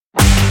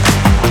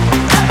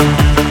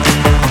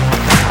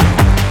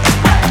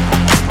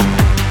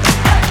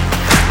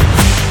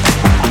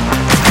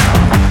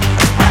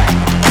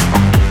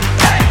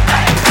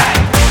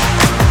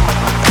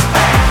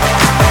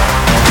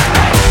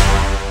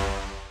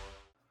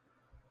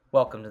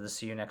Welcome to the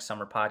See You Next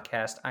Summer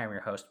podcast. I am your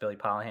host, Billy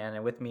Polihan,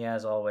 and with me,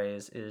 as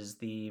always, is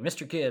the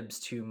Mr. Gibbs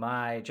to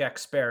my Jack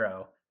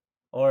Sparrow,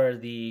 or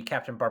the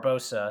Captain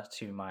Barbosa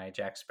to my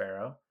Jack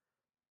Sparrow,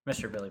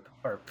 Mr. Billy,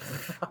 or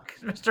fuck,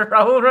 Mr.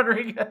 Raul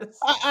Rodriguez.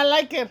 I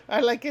like it. I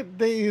like it.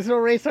 The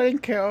already starting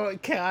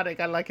chaotic.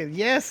 I like it.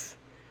 Yes,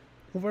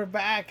 we're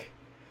back.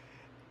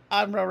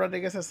 I'm Rob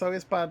Rodriguez as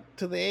always, but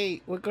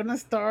today we're gonna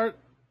start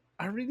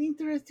a really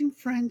interesting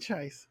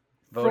franchise.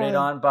 Voted From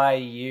on by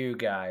you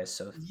guys,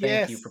 so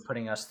thank you for yes,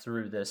 putting us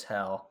through this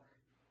hell.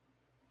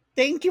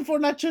 thank you for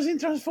not choosing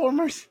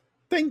Transformers.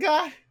 Thank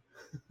God.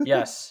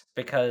 Yes,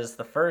 because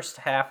the first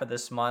half of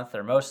this month,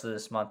 or most of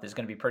this month, is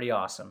going to be pretty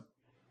awesome.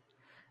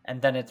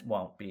 And then it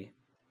won't be.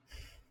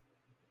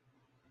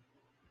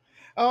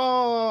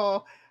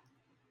 Oh,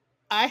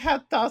 I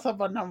had thoughts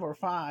about number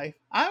five.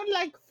 I would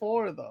like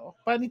four though,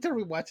 but I need to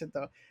rewatch it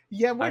though.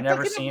 Yeah, we're I've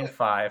never talking seen about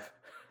 5.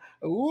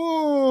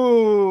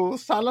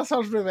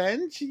 Salazar's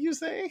Revenge. You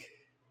say?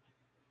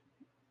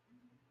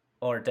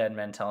 Or Dead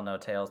Men Tell No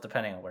Tales,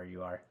 depending on where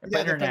you are. But Yeah,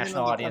 depending on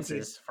international the country.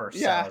 audiences for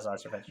Yeah,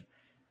 Salazar's Revenge.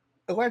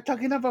 we're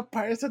talking about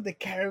Pirates of the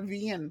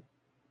Caribbean,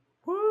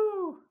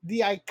 Woo!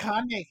 the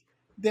iconic,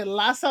 the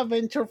last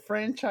adventure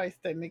franchise,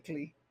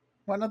 technically.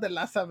 One of the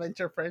last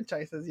adventure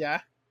franchises,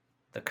 yeah.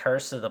 The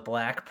Curse of the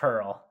Black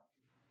Pearl.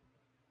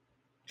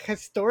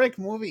 Historic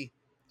movie.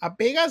 A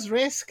big ass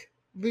risk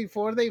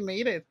before they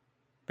made it.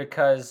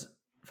 Because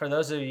for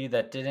those of you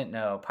that didn't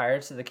know,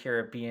 Pirates of the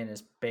Caribbean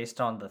is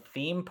based on the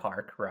theme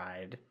park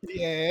ride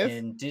Yes,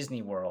 in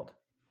Disney World,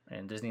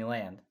 in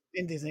Disneyland.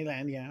 in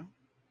Disneyland, yeah.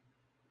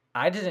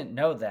 I didn't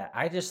know that.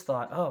 I just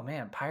thought, oh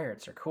man,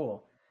 pirates are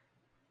cool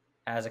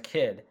as a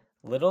kid.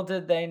 Little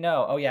did they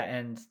know. Oh yeah,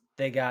 and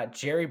they got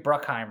Jerry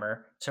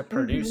Bruckheimer to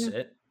produce Mm-hmm.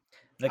 it.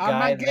 The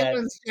guy that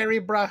Armageddon's Jerry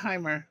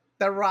Bruckheimer,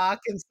 The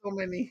Rock, and so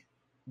many.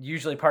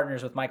 usually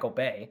partners with Michael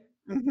Bay.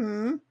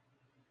 Mm-hmm.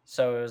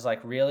 So it was like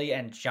really,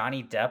 and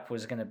Johnny Depp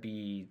was gonna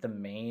be the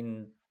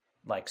main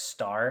like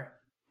star,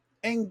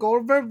 And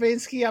Gore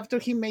Verbinski after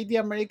he made the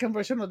American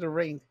version of The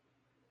Ring.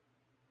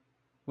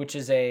 which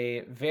is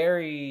a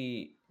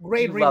very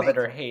Great you love it remake.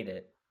 or hate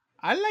it.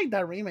 I like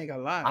that remake a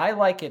lot. I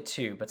like it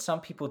too, but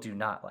some people do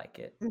not like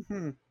it.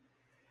 Mm-hmm.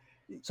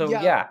 So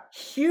Yeah, yeah,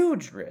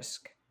 huge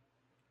risk.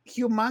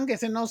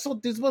 humongous. And also,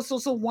 this was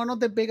also one of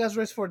the biggest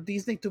risks for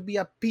Disney to be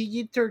a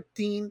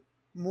PG-13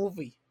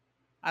 movie,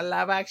 a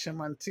live action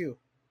one too.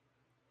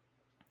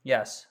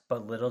 Yes,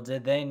 but little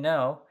did they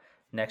know,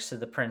 next to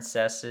the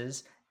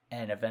princesses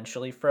and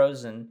eventually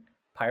Frozen,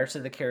 Pirates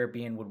of the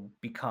Caribbean would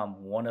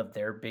become one of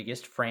their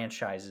biggest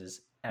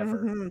franchises ever.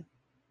 Hmm.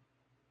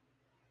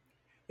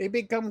 They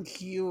become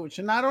huge.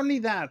 Not only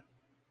that,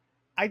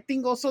 I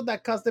think also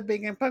that caused the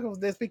big impact of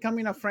this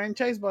becoming a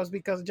franchise was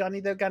because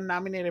Johnny Depp got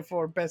nominated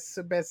for best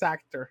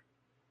actor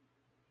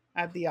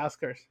at the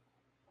Oscars.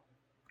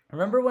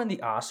 Remember when the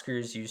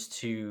Oscars used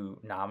to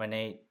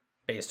nominate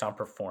based on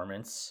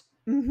performance?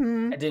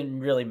 Hmm. It didn't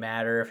really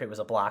matter if it was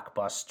a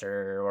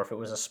blockbuster or if it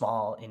was a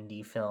small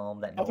indie film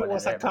that no If it one had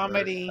was a ever heard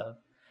comedy. of.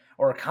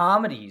 Or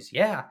comedies.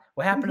 Yeah.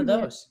 What happened to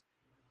Hmm. those?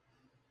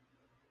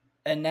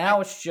 And I,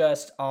 now it's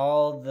just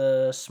all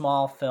the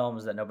small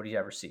films that nobody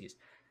ever sees.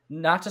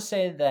 Not to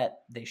say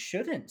that they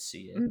shouldn't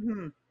see it,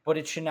 hmm. but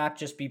it should not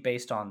just be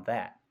based on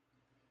that.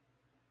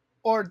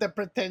 Or the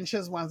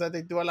pretentious ones that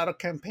they do a lot of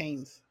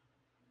campaigns.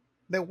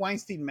 The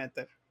Weinstein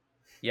method.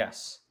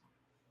 Yes.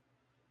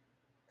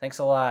 Thanks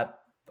a lot,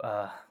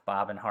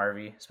 Bob and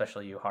Harvey,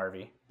 especially you,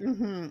 Harvey.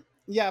 Hmm.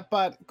 Yeah,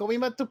 but going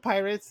back to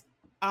Pirates,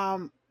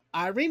 um,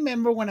 I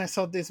remember when I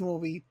saw this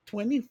movie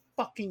 20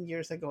 fucking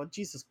years ago.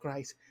 Jesus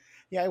Christ.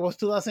 Yeah, it was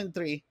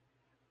 2003.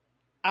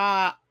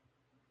 Uh,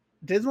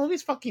 this movie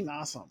is fucking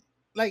awesome.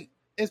 Like,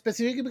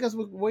 specifically because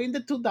we're in the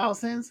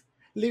 2000s,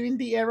 living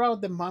the era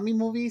of the mummy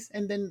movies,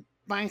 and then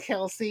Van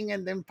Helsing,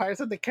 and then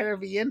Pirates of the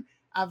Caribbean.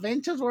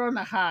 Adventures were on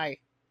a high.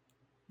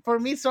 For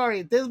me,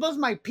 sorry, this was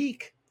my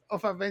peak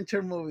of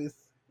adventure movies.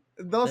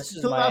 Those This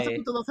is 2000 to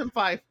my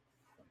 2005.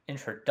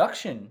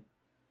 introduction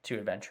to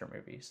adventure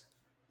movies.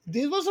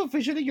 This was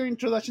officially your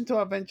introduction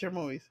to adventure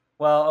movies.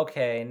 Well,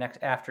 okay, next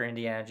after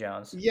Indiana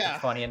Jones, which Yeah.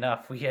 funny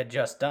enough we had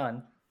just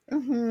done.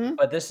 Hmm.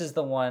 But this is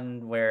the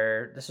one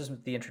where this was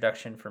the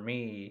introduction for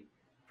me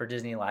for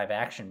Disney live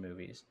action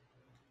movies.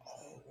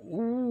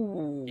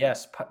 Ooh.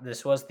 Yes,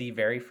 this was the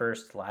very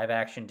first live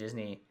action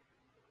Disney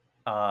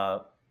uh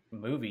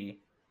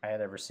movie I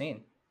had ever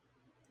seen.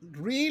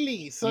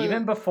 Really?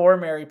 Even before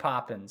Mary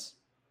Poppins.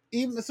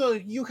 So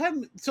you had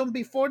so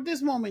before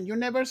this moment, you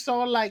never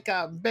saw like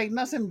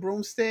Begnas and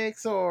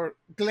Broomsticks or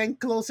Glenn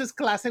Close's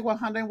classic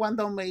 101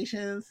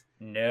 Dalmatians.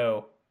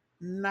 No.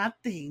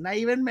 Nothing. Not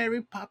even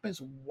Mary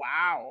Poppins.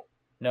 Wow.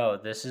 No,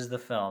 this is the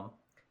film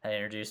that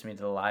introduced me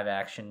to the live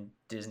action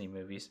Disney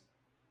movies.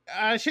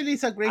 Actually,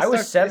 it's a great I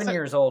was start. 7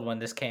 years old when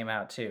this came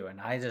out too, and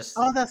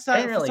Oh, that's I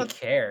didn't really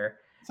care.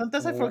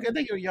 sometimes I forget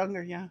that you're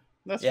younger. Yeah,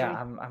 that's Yeah,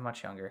 true. I'm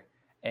much younger,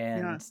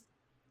 Yeah. and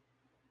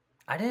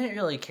I didn't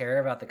really care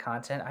about the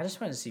content. I just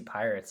wanted to see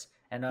pirates,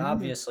 and Hmm.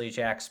 obviously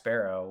Jack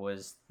Sparrow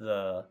was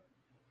the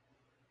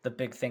the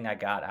big thing I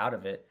got out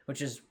of it,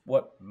 which is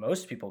what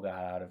most people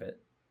got out of it.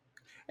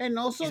 And He's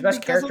also the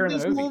best because character of in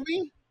the this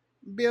movie.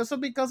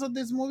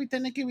 movie,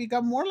 technically we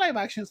got more live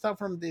action stuff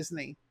from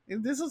Disney.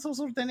 And this is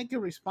also technically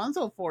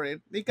responsible for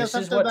it because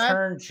This is after what that,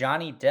 turned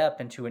Johnny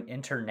Depp into an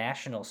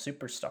international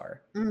superstar.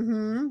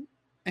 and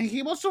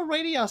he was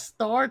already a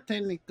star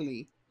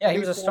technically Yeah, he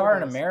was a before star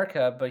in this.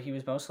 America, but he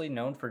was mostly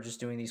known for just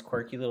doing these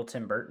quirky little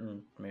Tim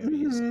Burton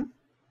movies.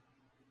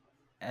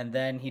 And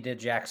then he did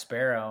Jack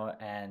Sparrow,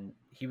 and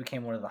he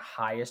became one of the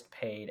highest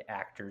paid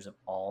actors of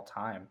all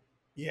time.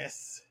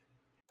 Yes.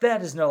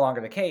 That is no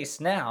longer the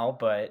case now,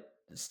 but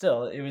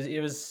still,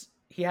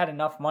 he had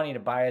enough money to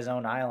buy his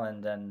own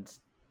island and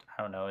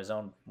I don't know, his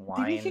own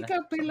Didn't he wine.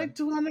 got paid like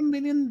 $200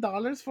 million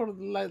for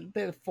like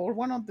the fourth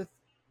one or the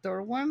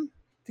third one?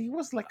 It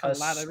was like a A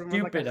lot. I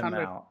remember like stupid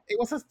 100. amount. It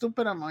was a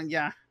stupid amount,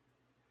 yeah.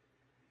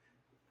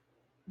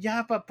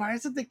 Yeah, but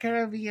Pirates of the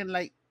Caribbean,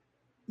 like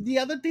the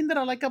other thing that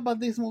I like about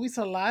these movies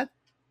a lot,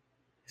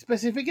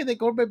 specifically the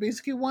Gore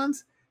Verbinski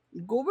ones,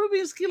 Gore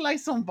Verbinski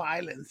likes some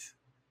violence.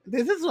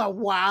 This is a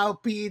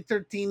wild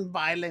PG-13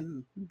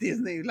 violent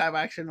Disney live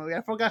action movie.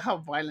 I forgot how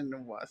violent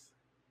it was.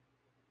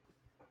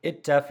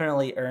 It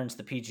definitely earns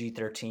the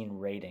PG-13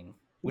 rating,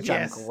 which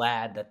I'm Yes.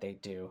 glad that they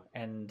do.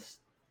 And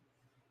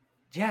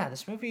yeah,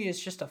 this movie is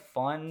just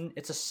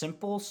it's a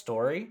simple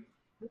story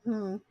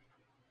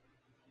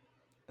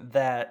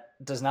that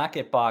does not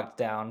get bogged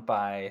down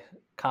by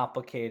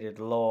complicated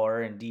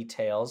lore and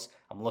details.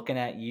 I'm looking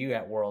at you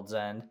at World's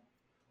End.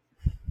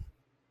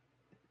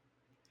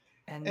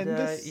 And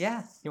this,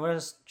 yeah, you want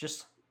to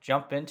just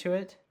jump into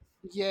it?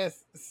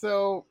 yes.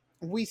 So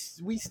we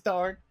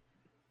start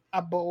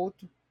a boat.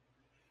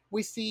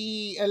 We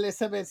see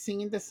Elizabeth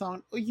singing the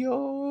song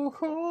 "Yo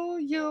ho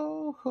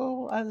yo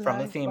ho," From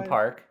the theme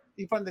park.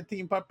 From the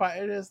theme park.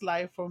 It is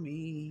life for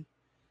me.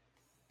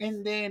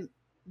 And then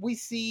we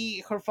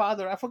see her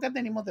father. I forgot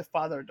the name of the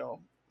father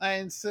though.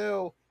 And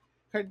so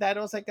her dad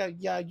was like,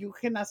 "Yeah, you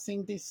cannot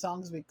sing these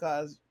songs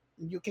because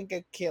you can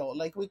get killed.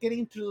 Like we get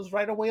introduced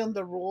right away on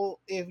the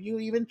rule. If you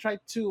even try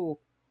to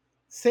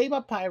save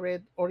a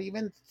pirate or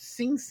even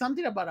sing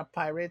something about a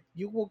pirate,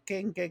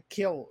 can get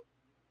killed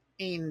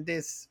in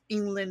this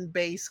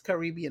inland-based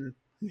Caribbean."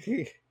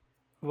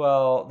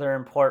 Well, they're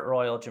in Port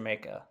Royal,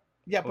 Jamaica,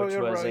 Yeah, which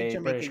Puerto was Royal, a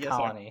Jamaica, British yes, sir.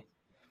 colony.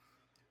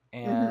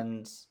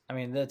 And I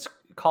mean, it's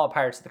called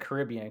Pirates of the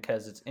Caribbean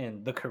because it's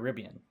in the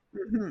Caribbean.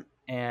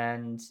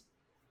 And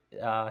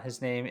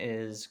his name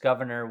is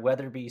Governor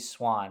Weatherby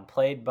Swan,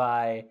 played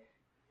by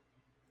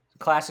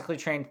classically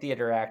trained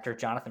theater actor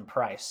Jonathan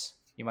Pryce.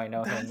 You might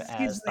know him That's as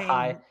his the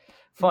name.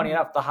 funny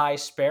enough, the High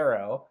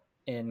Sparrow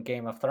in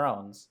Game of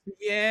Thrones.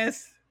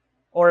 Yes.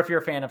 Or if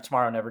you're a fan of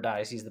Tomorrow Never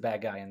Dies, he's the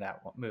bad guy in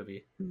that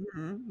movie.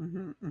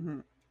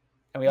 And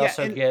we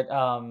also get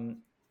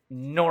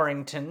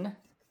Norrington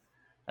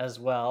as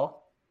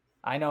well.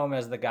 I know him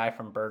as the guy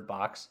from Bird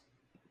Box.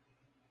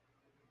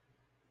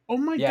 Oh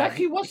my god,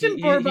 he was in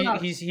Bird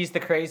Box. He's the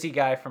crazy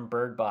guy from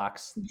Bird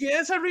Box.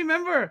 Yes, I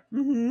remember.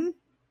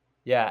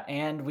 Yeah,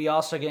 and we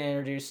also get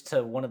introduced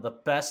to one of the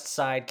best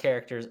side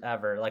characters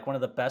ever, like one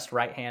of the best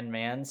right-hand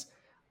mans,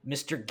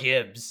 Mr.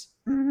 Gibbs.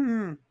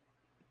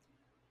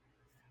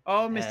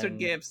 Oh, Mr.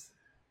 Gibbs.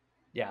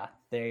 Yeah,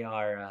 they're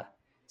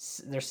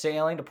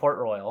sailing to Port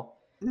Royal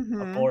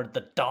aboard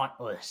the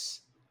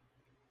Dauntless.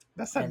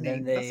 That's a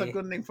name. That's a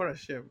good name for a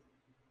ship.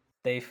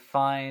 They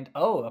find,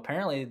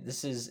 apparently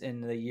this is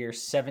in the year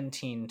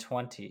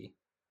 1720.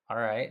 All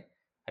right,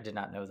 I did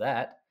not know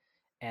that.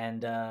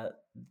 And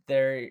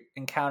they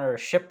encounter a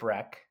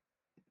shipwreck,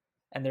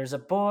 and there's a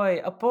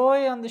boy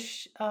on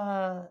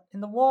the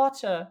in the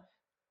water.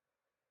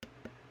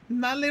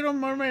 Not Little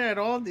Mermaid at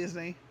all,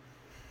 Disney.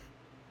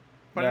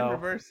 But in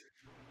reverse.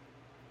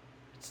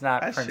 It's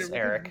not Prince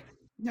Eric.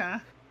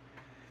 Yeah.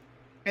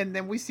 And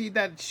then we see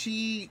that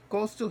she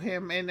goes to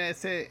him and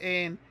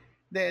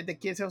the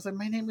kid says, like,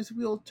 "My name is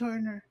Will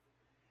Turner."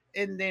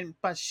 And then,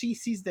 but she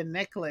sees the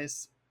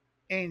necklace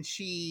and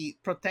she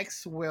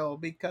protects Will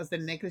because the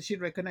necklace, she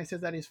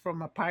recognizes that is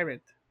from a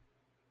pirate.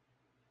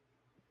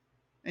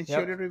 And she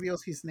already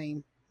reveals his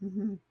name.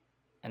 And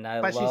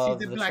but she sees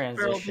the black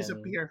transition. pearl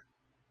disappear.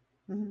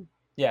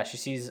 Yeah, she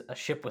sees a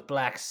ship with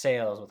black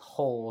sails with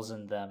holes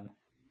in them.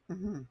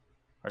 Or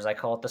as I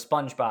call it, the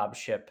SpongeBob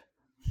ship.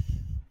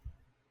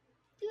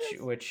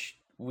 Yes. Which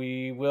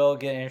we will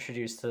get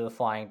introduced to the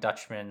Flying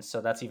Dutchman,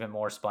 so that's even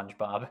more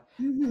SpongeBob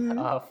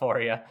for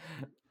you.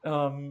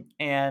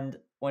 And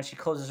when she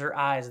closes her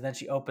eyes and then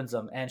she opens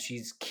them, and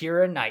she's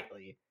Keira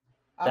Knightley.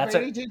 That's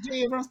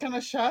J.J. Abrams kind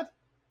of shot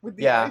with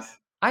the eyes.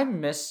 I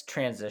miss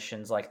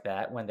transitions like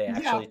that when they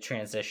actually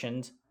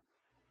transitioned,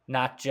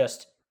 not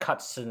just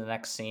cuts to the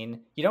next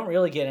scene. You don't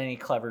really get any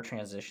clever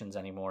transitions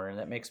anymore, and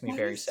that makes me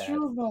very sad.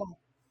 True, though.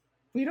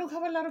 We don't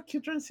have a lot of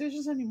cute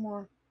transitions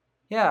anymore.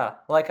 Yeah,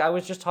 like I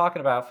was just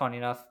talking about, funny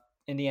enough,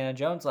 Indiana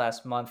Jones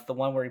last month, the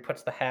one where he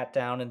puts the hat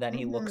down and then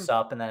he looks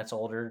up and then it's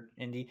older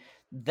Indy.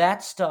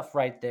 That stuff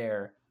right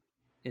there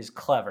is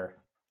clever.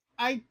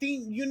 I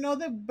think,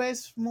 the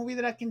best movie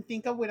that I can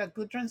think of with a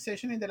good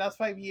transition in the last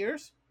 5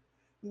 years?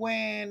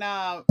 when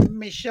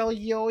Michelle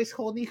Yeoh is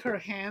holding her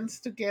hands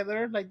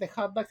together like the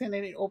hot dogs, and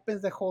then it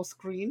opens the whole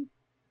screen.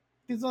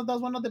 That's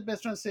one of the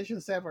best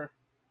transitions ever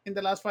in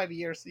the last 5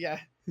 years. Yeah.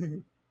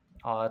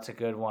 Oh, that's a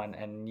good one.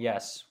 And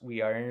yes,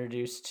 we are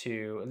introduced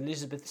to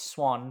Elizabeth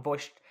Swann,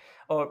 voiced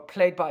or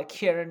played by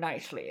Keira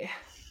Knightley.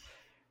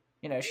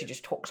 You know, she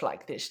just talks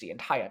like this the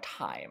entire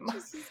time.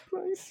 Jesus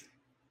Christ.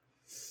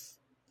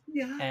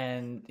 Yeah.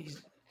 And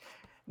he's,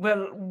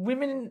 well,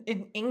 women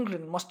in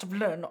England must have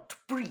learned not to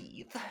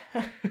breathe.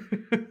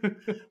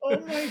 Oh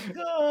my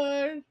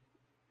god.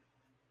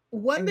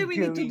 One day And we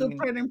need to do going,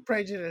 Pride and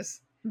Prejudice,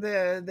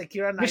 the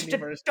Kira Knightley Mr.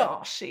 version.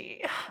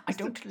 Darcy, I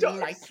Mr. don't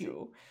like Darcy.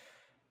 you.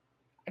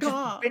 I just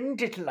God.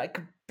 bend it like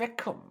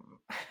Beckham.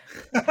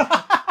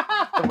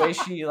 The way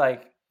she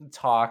like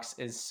talks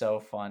is so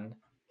fun.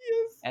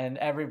 Yes. And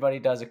everybody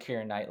does a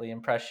Keira Knightley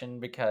impression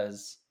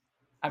because,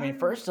 I mean,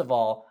 first of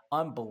all,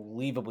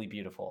 unbelievably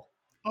beautiful.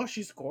 Oh,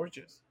 she's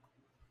gorgeous.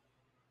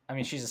 I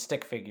mean, she's a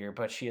stick figure,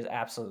 but she is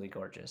absolutely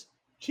gorgeous.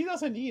 She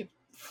doesn't eat.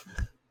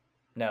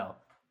 No.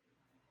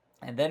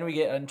 And then we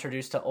get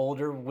introduced to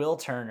older Will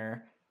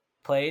Turner,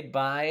 played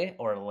by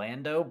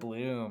Orlando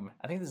Bloom.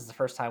 I think this is the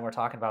first time we're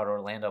talking about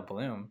Orlando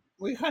Bloom.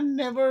 We had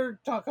never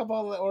talked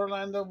about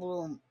Orlando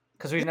Bloom.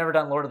 Because we've never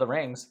done Lord of the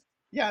Rings.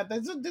 Yeah,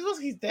 this was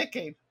his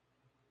decade.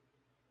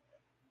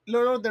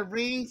 Lord of the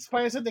Rings,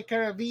 Pirates of the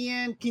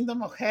Caribbean,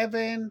 Kingdom of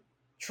Heaven,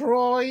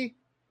 Troy.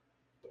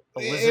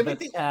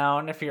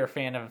 Elizabethtown, if you're a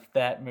fan of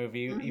that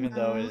movie, even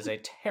though it Mhm. is a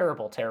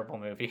terrible, terrible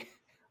movie.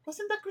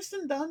 Wasn't that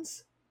Kristen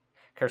Dunst?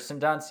 Kirsten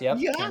Dunst, yep.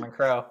 Yeah. Cameron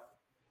Crowe.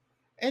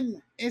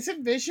 And is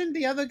it Vision,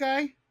 the other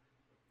guy?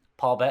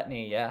 Paul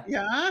Bettany, yeah.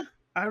 Yeah,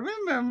 I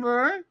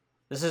remember.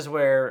 This is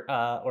where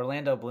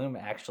Orlando Bloom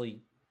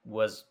actually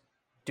was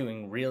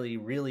doing really,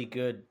 really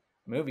good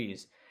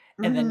movies.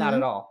 And then not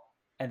at all.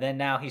 And then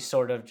now he's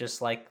sort of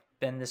just like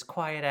been this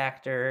quiet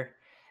actor.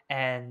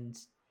 And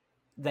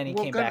then he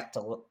came back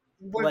to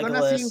We're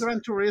gonna see in Legolas. Gran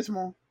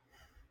Turismo.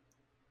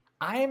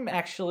 I'm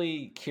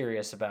actually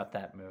curious about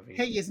that movie.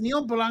 Hey, it's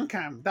Neil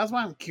Blomkamp. That's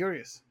why I'm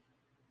curious.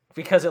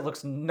 Because it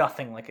looks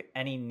nothing like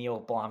any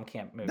Neil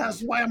Blomkamp movie.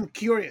 That's why I'm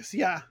curious.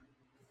 Yeah.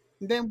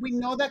 Then we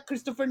know that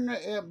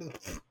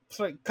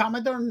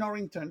Commodore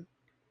Norrington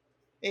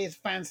is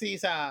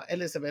fancies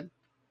Elizabeth.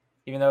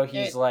 Even though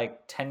he's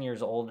like 10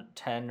 years old,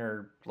 10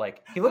 or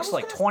like, he looks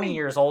like 20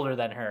 years older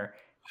than her.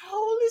 How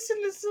old is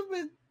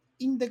Elizabeth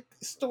in the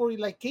story?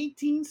 Like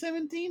 18,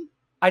 17?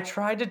 I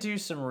tried to do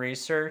some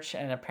research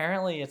and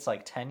apparently it's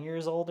like 10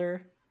 years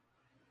older,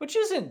 which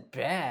isn't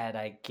bad,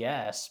 I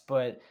guess,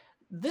 but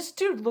this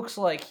dude looks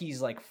like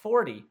he's like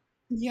 40.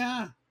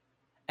 Yeah.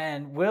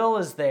 And Will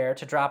is there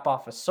to drop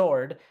off a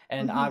sword,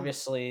 and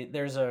obviously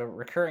there's a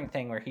recurring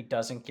thing where he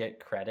doesn't get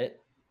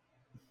credit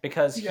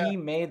because he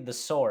made the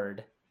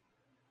sword.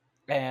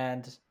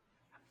 And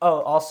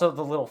also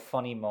the little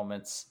funny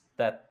moments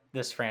that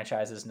this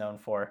franchise is known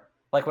for,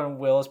 like when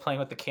Will is playing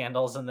with the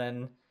candles and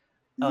then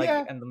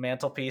and the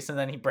mantelpiece, and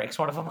then he breaks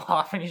one of them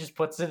off and he just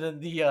puts it in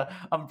the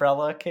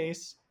umbrella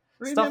case.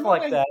 Stuff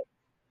like that.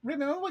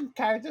 Remember when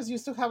characters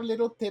used to have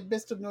little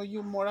tidbits to know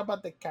you more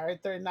about the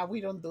character, and now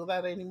we don't do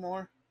that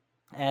anymore?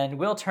 And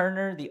Will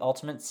Turner, the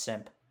ultimate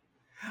simp.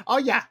 Oh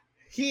yeah,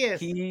 he is.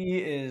 He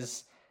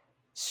is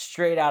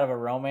straight out of a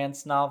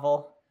romance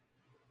novel.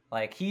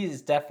 Like, he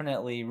is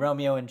definitely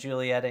Romeo and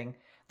Julieting.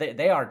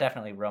 They are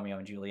definitely Romeo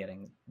and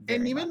Julieting.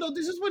 And even though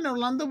this is when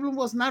Orlando Bloom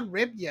was not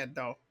ripped yet,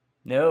 though.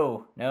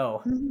 No.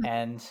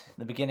 And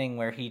the beginning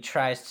where he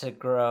tries to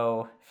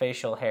grow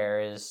facial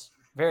hair is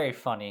very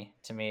funny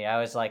to me.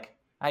 I was like,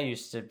 I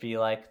used to be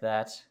like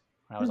that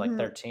when I was like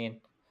 13.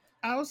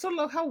 I also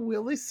love how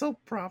Will is so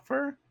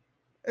proper.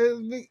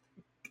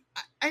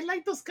 I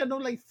like those kind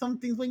of like some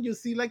things when you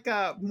see like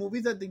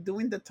movies that they do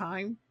in the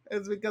time.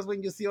 It's because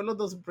when you see all of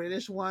those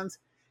British ones,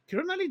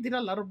 Keira Knightley did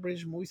a lot of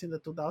British movies in the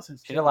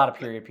 2000s. She did a lot of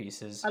period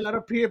pieces. A lot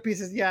of period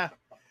pieces, yeah.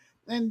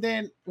 And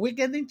then we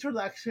get the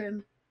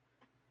introduction.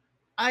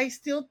 I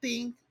still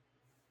think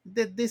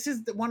that this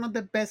is one of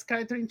the best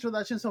character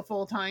introductions of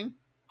all time.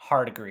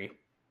 Hard agree.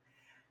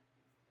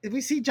 If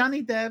we see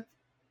Johnny Depp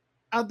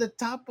at the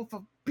top of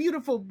a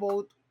beautiful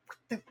boat,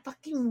 the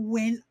fucking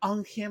wind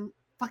on him,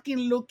 fucking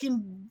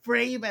looking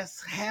brave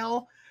as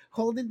hell,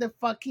 holding the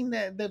fucking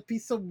the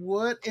piece of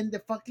wood and the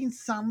fucking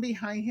sun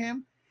behind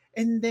him,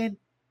 and then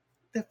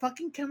the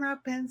fucking camera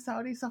pans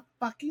out. It's a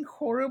fucking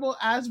horrible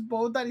ass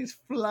boat that is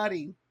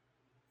flooding.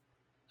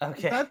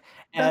 Okay.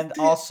 And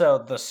also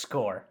the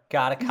score.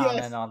 Gotta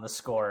comment on the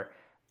score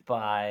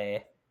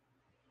by,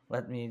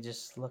 let me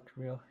just look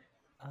real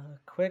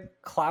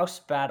quick. Klaus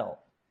Battle,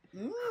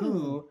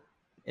 who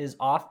is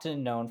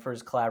often known for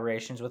his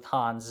collaborations with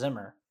Hans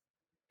Zimmer.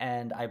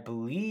 And I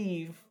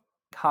believe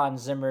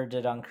Hans Zimmer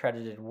did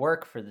uncredited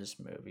work for this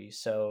movie.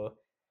 So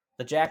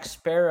the Jack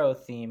Sparrow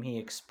theme he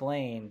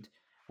explained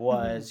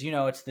was,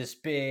 it's this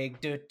big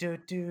do do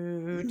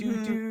do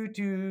do do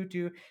do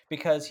do,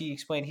 because he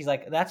explained, he's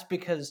like, that's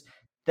because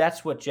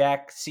that's what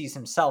Jack sees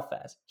himself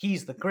as.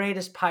 He's the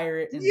greatest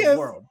pirate in the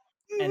world.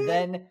 And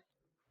then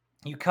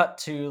you cut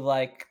to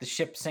like the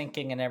ship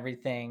sinking and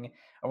everything,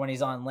 or when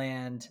he's on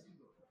land,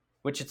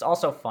 which it's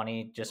also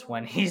funny just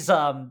when he's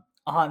on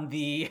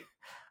the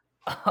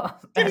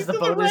Getting as the to the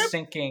boat is ramp.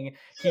 sinking,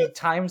 he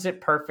times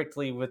it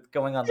perfectly with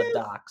going on the Yes.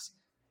 docks,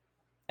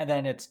 and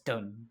then it's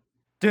dun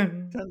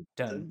dun Dun, dun,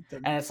 dun,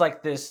 dun. and it's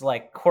like this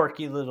like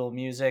quirky little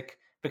music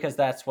because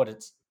that's what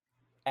it's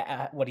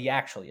what he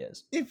actually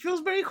is. It feels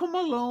very Home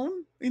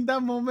Alone in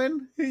that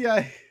moment.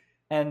 Yeah.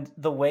 And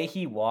the way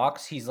he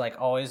walks, he's like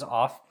always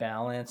off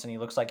balance and he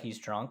looks like he's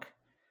drunk.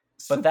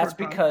 But Super that's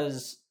drunk.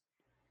 because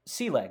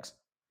sea legs.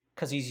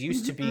 Because he's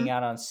used to being Mhm.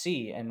 out on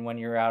sea. And when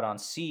you're out on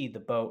sea, the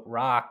boat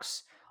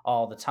rocks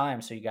all the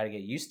time. So you got to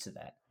get used to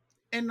that.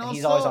 And And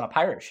he's always on also, a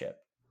pirate ship.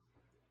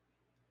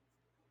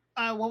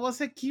 what was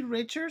it? Keith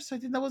Richards? I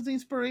think that was the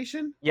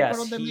inspiration for part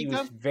Yes, of the he was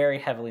makeup. very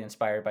heavily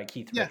inspired by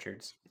Keith Yeah.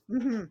 Richards.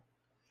 Hmm.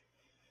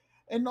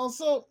 And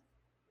also,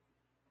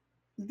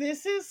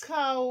 this is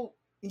how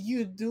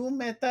you do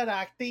method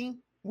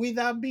acting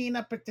without being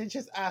a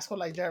pretentious asshole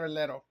like Jared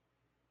Leto.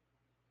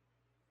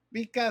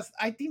 Because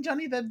I think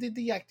Johnny Depp did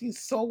the acting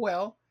so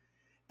well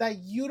that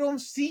you don't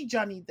see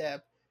Johnny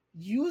Depp,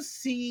 you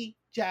see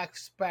Jack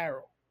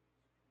Sparrow.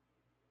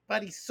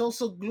 But he's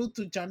also glued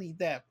to Johnny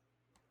Depp.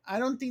 I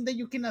don't think that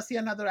you cannot see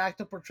another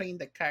actor portraying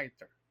the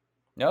character.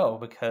 No,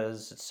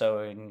 because it's so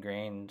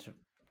ingrained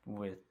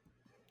with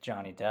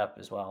Johnny Depp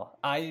as well.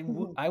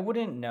 Mhm. I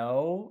wouldn't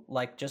know,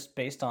 like, just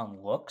based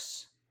on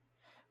looks,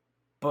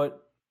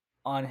 but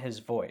on his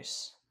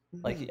voice.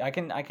 Like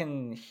Mhm. I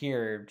can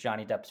hear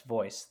Johnny Depp's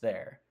voice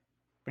there.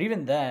 But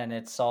even then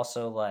it's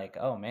also like,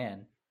 oh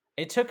man.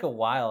 It took a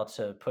while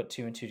to put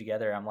two and two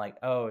together. I'm like,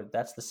 oh,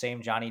 that's the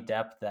same Johnny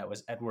Depp that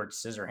was Edward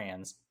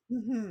Scissorhands.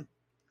 Mhm.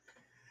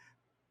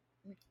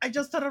 I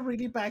just thought a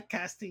really bad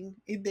casting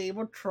if they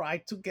ever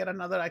tried to get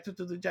another actor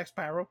to do Jack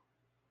Sparrow.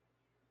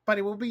 But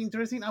it would be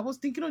interesting. I was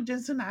thinking of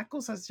Jensen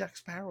Ackles as Jack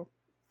Sparrow.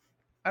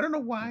 I don't know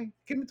why.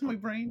 It came into my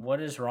brain.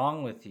 What is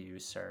wrong with you,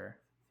 sir?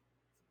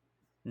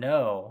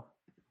 No.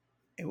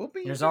 It would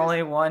be There's only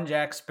interesting. one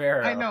Jack I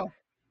Sparrow. know.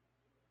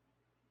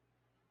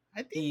 I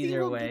think they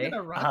Either will give it way,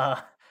 a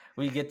rock.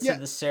 we get to Yeah.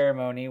 the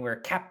ceremony where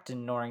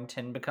Captain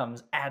Norrington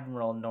becomes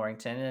Admiral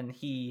Norrington and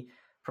he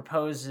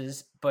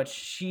proposes, but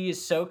she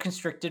is so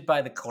constricted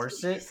by the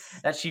corset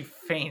Yes. that she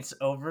faints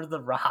over the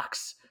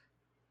rocks.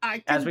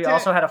 I As can we tell.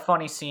 also had a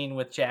funny scene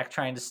with Jack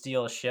trying to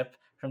steal a ship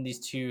from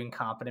these two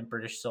incompetent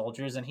British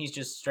soldiers, and he's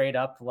just straight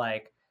up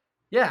like,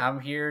 yeah, I'm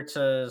here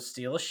to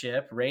steal a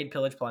ship, raid,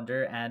 pillage,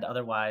 plunder, and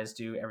otherwise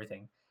do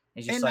everything.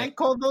 He's just And like,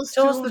 tell us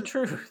the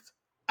two. truth.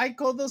 I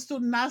call those two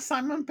not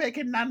Simon Pegg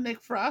and not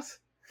Nick Frost.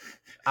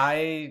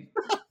 I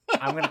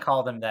I'm gonna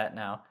call them that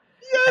now.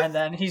 And Yes.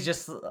 then he's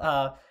just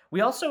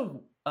we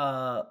also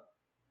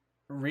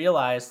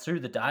realize through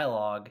the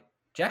dialogue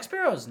Jack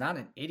Sparrow is not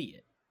an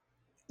idiot.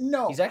 He's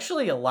No.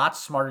 actually a lot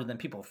smarter than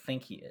people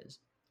think he is.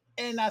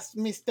 And as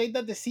mistake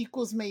that the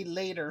sequels made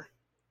later,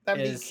 that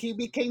Is he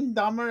became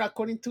dumber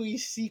according to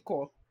each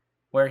sequel.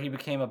 where he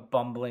became a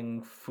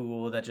bumbling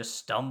fool that just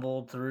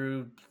stumbled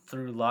through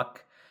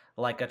luck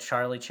like a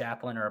Charlie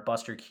Chaplin or a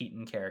Buster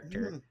Keaton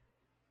character. Mhm.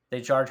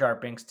 They Jar Jar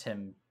Binksed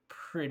him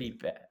pretty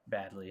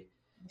badly.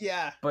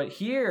 Yeah. But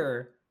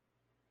here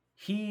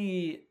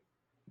he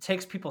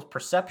takes people's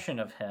perception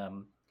of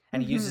him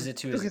and he uses it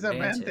to To his his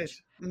advantage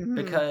advantage. Hmm.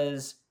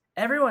 because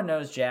everyone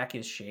knows Jack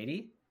is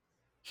shady.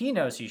 He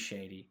knows he's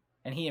shady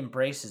and he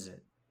embraces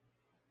it.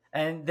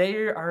 And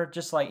they are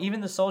just like,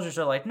 even the soldiers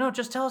are like, no,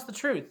 just tell us the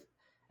truth.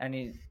 And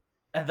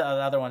the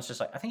other one's just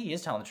like, I think he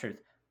is telling the truth.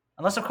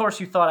 Unless, of course,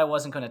 you thought I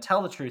wasn't going to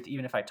tell the truth,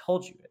 even if I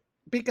told you it.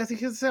 Because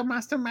he's a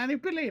master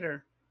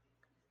manipulator.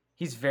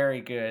 He's very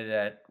good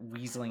at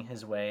weaseling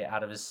his way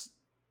out of his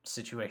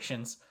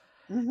situations.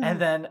 Hmm. And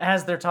then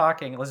as they're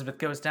talking, Elizabeth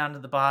goes down to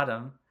the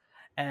bottom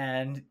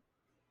and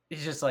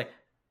he's just like,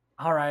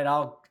 all right,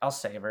 I'll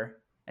save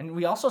her. And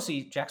we also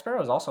see Jack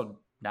Sparrow is also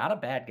not a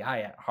bad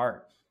guy at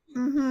heart.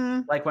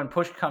 Hmm. Like when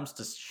push comes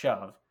to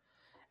shove.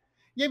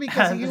 Yeah,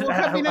 because if he And would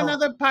have been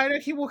another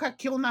pirate, he would have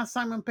killed not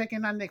Simon Pegg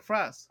and not Nick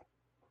Frost.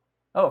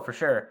 oh, for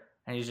sure.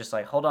 And he's just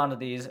like, hold on to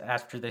these.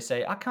 After they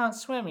say, I can't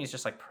swim, he's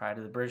just like, pride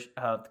of the British,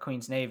 the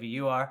Queen's Navy,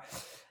 you are.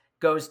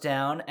 Goes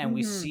down, and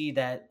we Hmm. see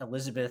that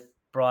Elizabeth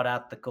brought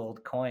out the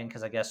gold coin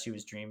because I guess she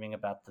was dreaming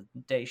about the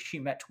day she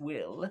met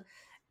Will.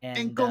 And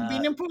And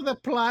convenient for the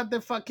plot, the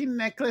fucking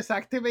necklace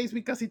activates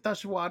because he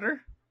touched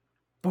water.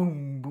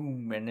 boom,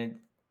 boom, and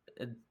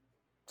it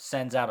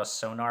sends out a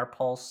sonar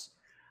pulse.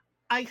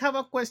 I have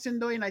a question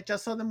though, and I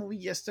just saw the movie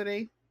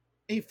yesterday.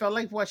 It felt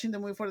like watching the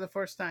movie for the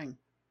first time.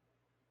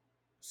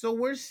 So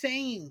we're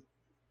saying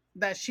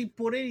that she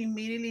put it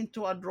immediately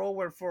into a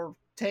drawer for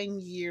 10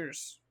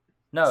 years.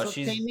 No, So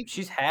technically,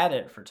 she's had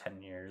it for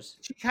 10 years.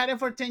 she had it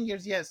for 10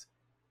 years, yes.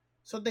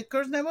 So the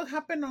curse never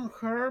happened on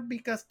her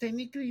because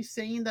technically it's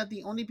saying that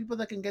the only people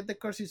that can get the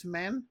curse is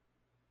men.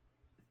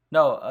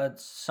 No,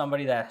 it's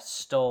somebody that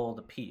stole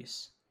the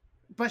piece.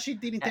 But she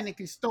didn't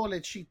technically stole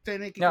it. She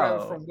technically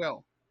grabbed it No, from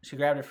Will. she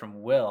grabbed it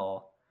from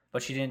Will,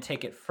 but she didn't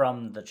take it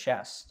from the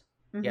chest.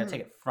 You gotta Hmm.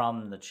 take it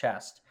from the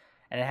chest.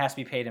 And it has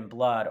to be paid in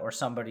blood or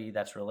somebody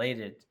that's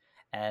related.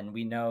 And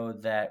we know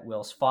that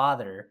Will's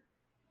father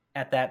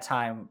at that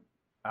time,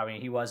 I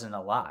mean, he wasn't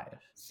alive.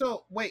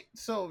 So wait,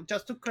 so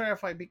just to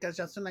clarify, because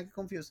just to not get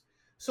confused.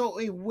 So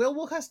if Will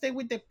would have stayed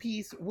with the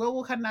piece, Will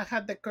would have not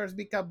had the curse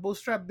because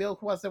Bootstrap Bill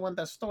was the one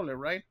that stole it,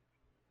 right?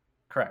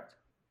 Correct.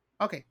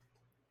 Okay.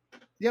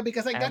 Yeah,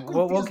 because I got And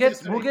we'll confused get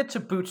yesterday. to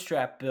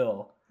Bootstrap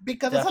Bill.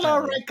 Because there's a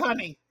lot of Definitely.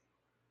 retconning.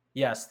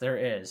 Yes, there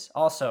is.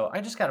 Also, I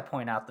just got to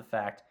point out the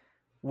fact,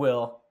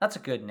 Will, that's a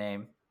good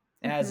name,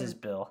 as Mm-hmm. is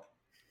Bill.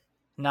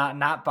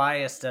 Not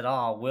biased at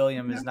all.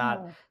 William is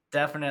not No.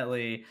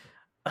 definitely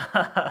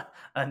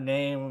a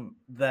name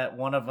that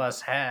one of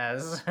us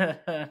has.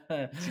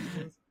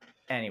 Jesus.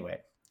 Anyway,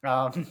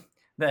 um,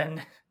 then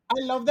I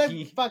love that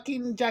he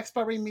fucking Jack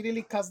Sparrow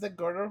immediately cuts the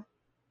girdle.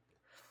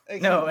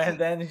 no, and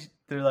then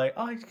they're like,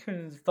 "Oh, I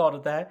couldn't have thought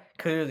of that.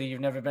 Clearly,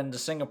 you've never been to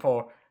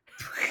Singapore."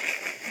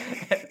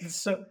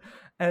 So,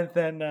 and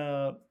then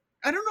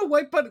I don't know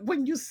why, but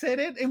when you said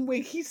it and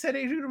when he said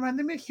it, it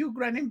reminded me of Hugh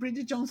Grant and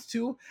Bridget Jones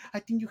too. I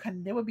think you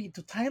can never be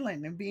to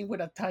Thailand and being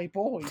with a Thai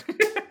boy.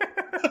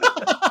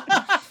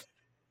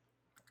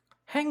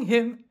 hang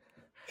him,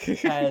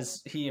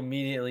 as he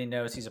immediately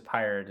knows he's a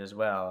pirate as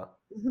well.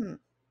 Mhm.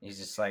 He's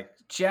just like,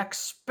 Jack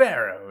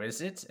Sparrow,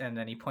 is it? And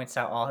then he points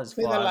out all his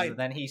Say the flaws, line. and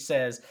then he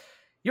says,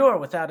 "You're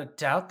without a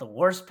doubt the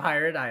worst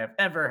pirate I have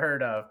ever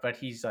heard of." But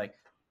he's like,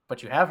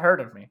 "But you have heard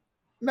of me."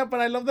 No,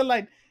 but I love the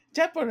line.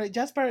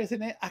 Jasper,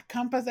 isn't it? A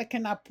compass that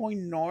cannot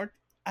point north,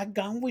 a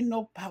gun with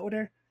no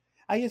powder.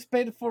 I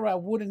expect for a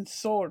wooden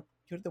sword.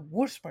 You're the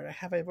worst pirate I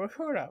have ever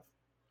heard of.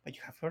 But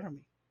you have heard of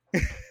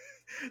me.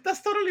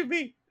 That's totally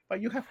me.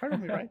 But you have heard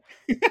of me, right?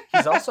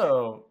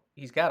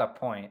 He's got a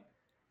point.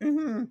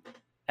 Hmm.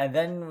 And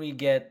then we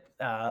get,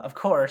 of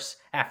course,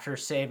 after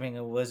saving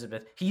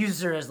Elizabeth, he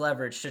uses her as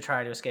leverage to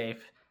try to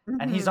escape.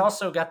 And he's Hmm.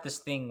 also got this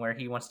thing where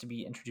he wants to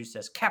be introduced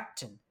as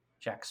Captain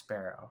Jack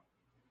Sparrow.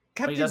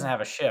 But he doesn't Captain,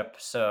 have a ship, yeah.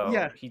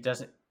 so he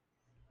doesn't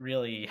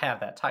really have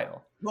that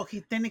title. Well,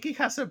 he technically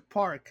has a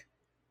park.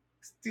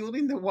 Still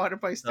in the water,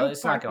 but So still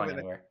it's not park over going there.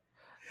 anywhere.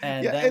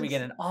 And Yeah, then we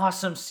get it's an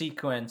awesome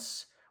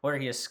sequence where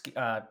he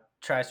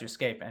tries to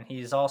escape, and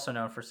he's also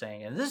known for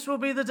saying, "And this will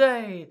be the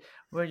day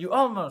where you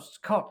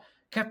almost caught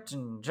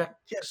Captain Jack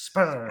yes.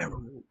 Sparrow."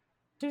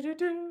 Do do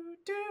do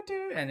do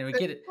do, and then we And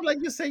get it. like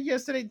you said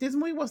yesterday, this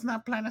movie was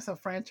not planned as a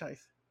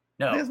franchise.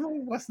 No, This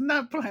movie was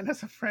not planned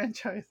as a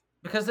franchise.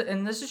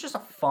 and this is just a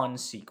fun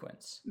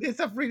sequence It's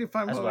a really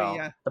fun as movie, yeah.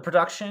 well. The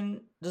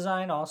production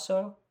design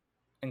also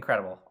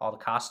incredible. All the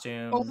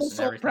costumes Almost and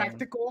so everything.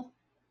 practical.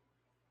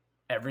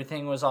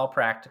 Everything was all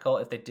practical.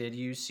 If they did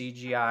use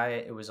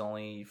CGI, it was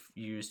only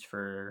used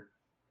for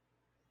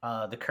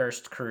the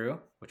Cursed Crew,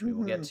 which we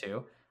will get Hmm.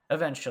 to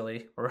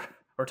eventually.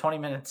 We're 20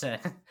 minutes in,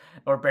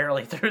 or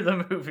barely through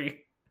the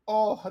movie.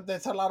 Oh,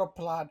 there's a lot of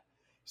plot.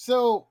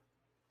 So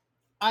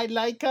I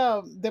like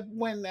the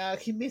when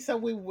he meets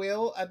up with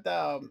Will at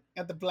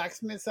the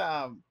blacksmith's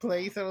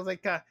place. I was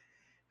like,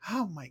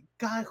 oh my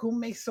god, who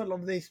makes all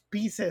of these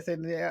pieces?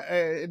 And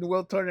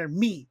Will Turner,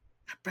 me.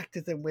 I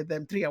practice them with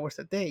them 3 hours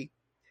a day.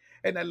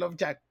 And I love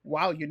Jack.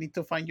 Wow, you need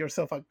to find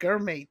yourself a girl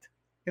mate.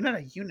 You're not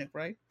a eunuch,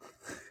 right?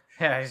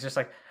 Yeah, he's just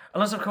like,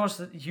 unless of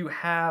course you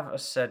have a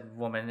said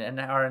woman and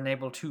are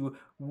unable to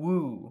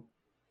woo.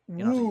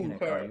 You're not a Woo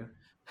eunuch, are her.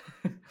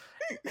 you?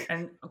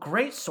 And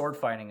great sword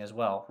fighting as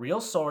well.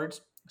 Real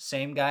swords.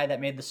 Same guy that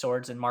made the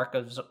swords in Mask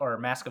of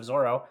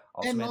Zorro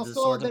also And made the also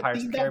swords in the Pirates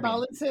thing of the that Caribbean.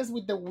 balances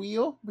with the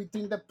wheel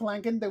between the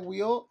plank and the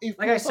wheel, it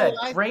Like I feels said,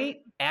 alive.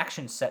 great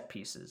action set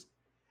pieces.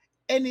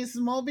 And it's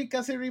small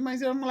because it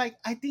reminds me. I'm like,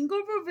 I think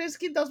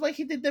Verbinski. That's why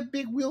he did the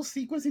big wheel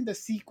sequence in the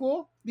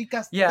sequel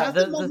because Yeah, that's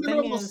the the most thing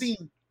memorable is,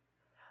 scene.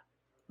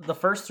 the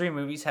first three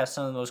movies have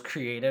some of the most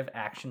creative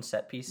action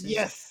set pieces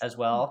Yes, as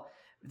well.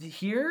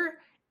 Here,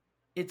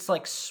 it's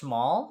like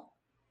small,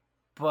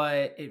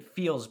 but it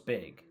feels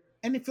big.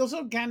 and it feels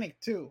organic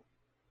too.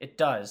 It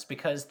does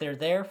because they're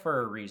there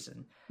for a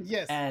reason.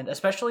 Yes. And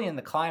especially in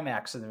the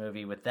climax of the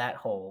movie with that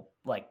whole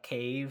like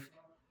cave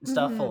and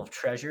stuff Hmm. full of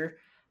treasure,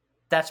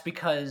 that's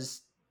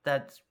because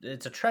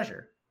it's a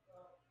treasure.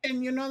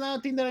 And you know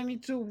another thing that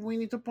we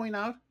need to point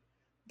out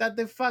that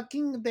the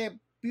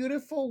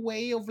beautiful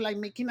way of like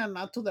making a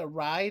nod to the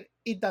ride,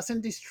 it doesn't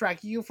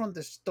distract you from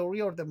the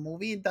story or the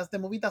movie. The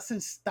movie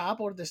doesn't stop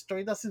or the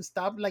story doesn't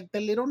stop. Like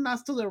the little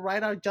nods to the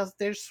ride are just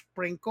there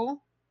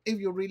sprinkle. If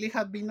you really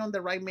have been on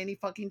the ride many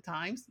fucking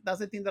times, that's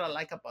the thing that I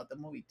like about the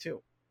movie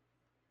too.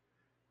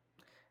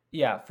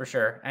 Yeah, for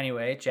sure.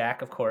 Anyway,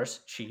 Jack, of course,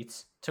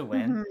 cheats to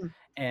win. Hmm.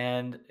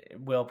 And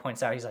Will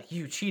points out, he's like,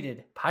 "You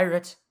cheated,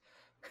 pirate."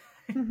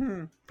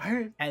 Hmm.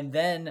 Pirate. And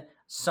then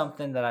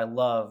something that I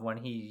love when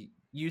he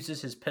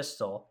uses his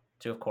pistol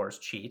to, of course,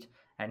 cheat,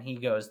 and he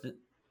goes,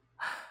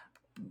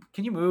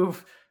 "Can you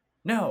move?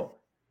 No,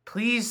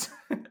 please."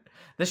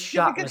 This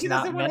Yeah, shot because was he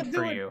doesn't not want to meant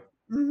for do it. you.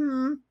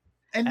 Hmm.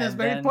 And that's And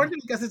very then,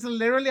 important because it's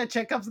literally a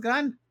Chekhov's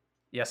gun.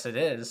 yes, it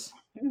is.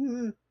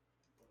 Hmm.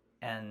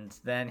 And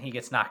then he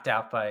gets knocked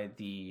out by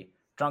the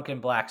drunken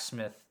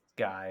blacksmith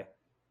guy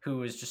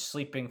who is just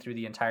sleeping through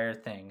the entire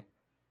thing.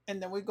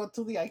 And then we go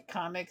to the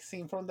iconic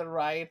scene from the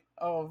ride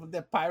of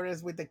the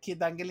pirates with the kid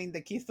dangling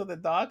the keys to the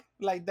dog,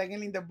 like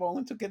dangling the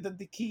bone to get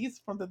the keys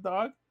from the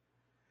dog.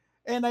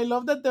 And I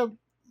love that the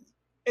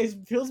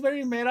it feels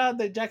very meta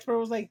that Jack Sparrow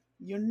was like,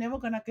 "You're never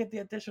gonna get the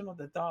attention of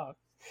the dog."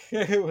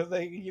 It was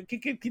like you can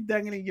keep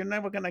dangling, you're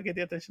never gonna get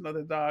the attention of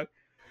the dog.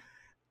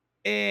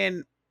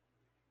 And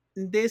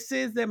this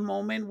is the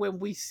moment when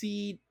we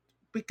see,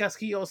 because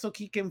he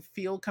can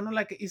feel kind of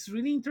like, it's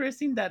really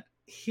interesting that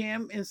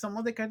him and some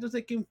of the characters,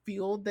 they can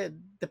feel the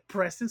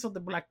presence of the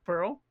Black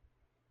Pearl.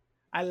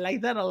 I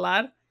like that a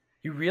lot.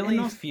 You And really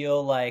also,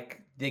 feel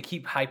like they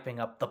keep hyping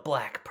up the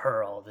Black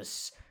Pearl,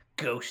 this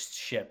ghost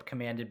ship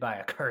commanded by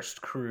a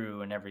cursed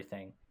crew and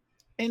everything.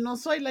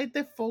 I like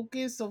the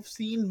focus of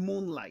seeing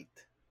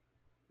Moonlight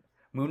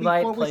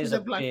Moonlight before we see plays a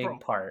the Black big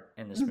Pearl. part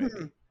in this Mhm.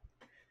 movie.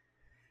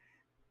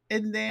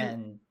 And then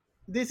And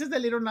this is the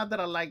little nut that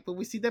I like, but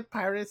we see the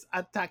pirates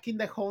attacking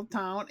the whole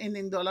town and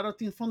then do a lot of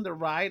things from the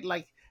right,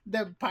 like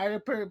the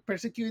pirate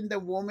persecuting the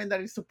woman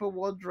that is super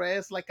well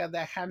dressed, like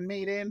the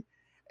handmaiden,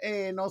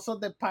 and also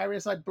the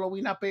pirates like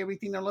blowing up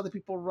everything, all of the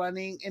people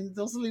running, and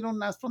those little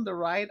nuts from the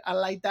right. I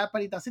like that,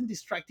 but it doesn't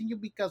distracting you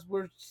because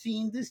we're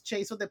seeing this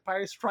chase of the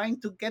pirates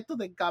trying to get to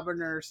the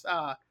governor's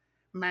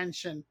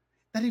mansion.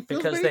 That it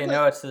feels because very they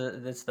know it's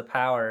the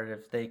power,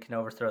 if they can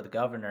overthrow the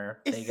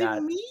governor, they is it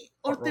got me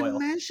or Port the Royal.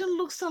 mansion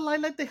looks a lot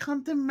like the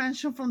Haunted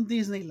Mansion from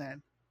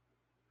Disneyland?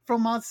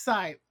 From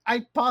outside.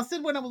 I paused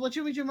it when I was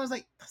watching it. I was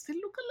like, does it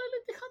look a lot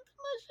like the Haunted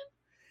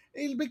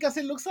Mansion? Because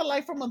it looks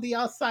alike from on the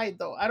outside,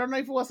 though. I don't know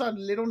if it was a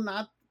little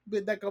nut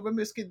with that Government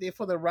Biscuit did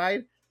for the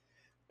ride.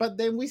 But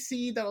then we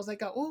see that I was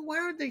like, oh, why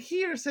are they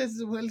here? Says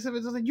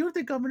Elizabeth, was like, you're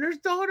the governor's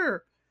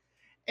daughter.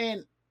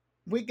 And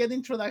we get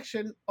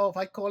introduction of,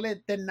 I call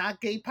it the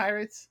not gay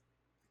pirates.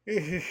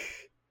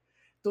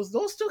 Does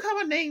those two have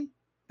a name?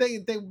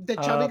 The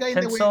chubby guy in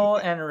the way. Pencil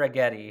and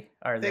Ragetti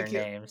are their Thank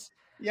you. names.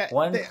 Yeah.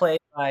 One played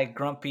by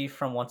Grumpy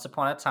from Once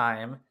Upon a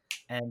Time,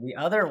 and the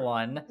other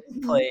one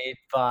Mhm. played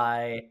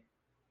by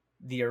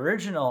the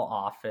original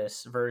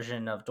Office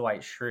version of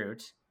Dwight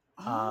Schrute.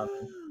 Um,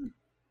 Ah.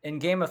 in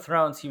Game of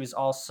Thrones, he was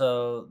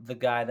also the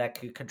guy that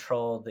could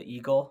control the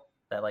eagle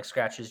that like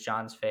scratches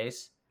John's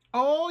face.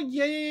 Oh,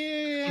 yeah, yeah,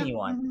 yeah, yeah. Skinny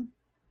one. Mhm.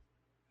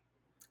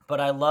 But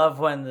I love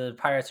when the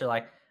pirates are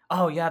like,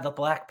 "Oh yeah, the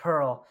Black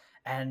Pearl,"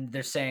 and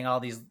they're saying all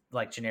these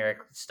like generic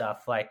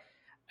stuff like,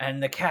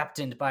 "And the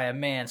captained by a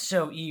man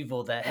so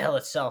evil that hell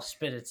itself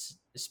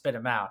spit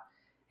him out."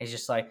 He's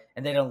just like,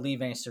 and they don't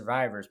leave any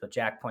survivors. But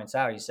Jack points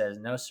out, he says,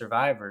 "No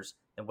survivors."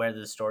 Then where do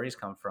the stories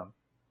come from?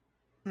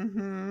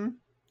 Mhm.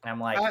 And I'm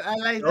like, I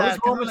like those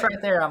that. Kind of moments like,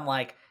 right there. I'm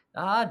like,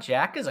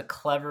 Jack is a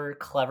clever,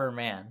 clever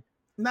man.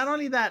 not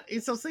only that,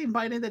 it's also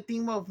inviting the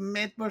theme of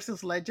myth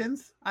versus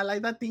legends. I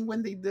like that thing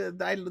when they do.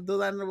 I do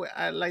that.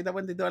 I like that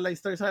when they do a like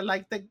story. So I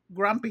like the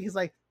Grumpy. He's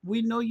like,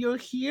 "We know you're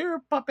here,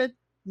 puppet.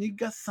 You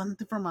got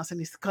something from us, and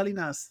he's calling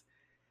us."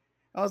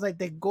 I was like,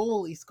 "The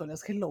goal is calling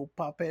us. Hello,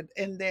 puppet."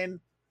 And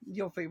then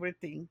your favorite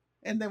thing.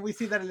 And then we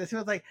see that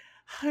Elizabeth was like,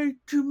 "I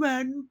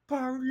demand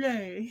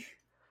parley."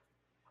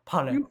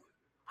 Parley, You,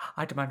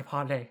 I demand a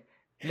parley.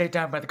 Laid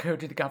down by the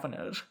code of the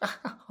governors.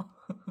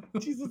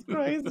 Jesus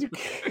Christ! You,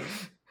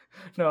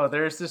 No,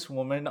 there's this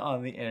woman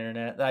on the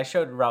internet that I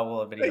showed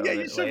Raul a video yeah, of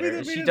you it showed me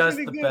later. the She video. It's does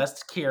really the good.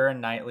 best Keira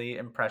Knightley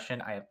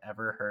impression I have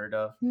ever heard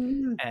of,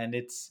 Mhm. and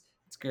it's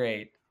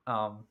great.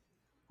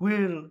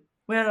 Will,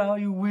 where are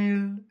you,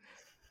 Will?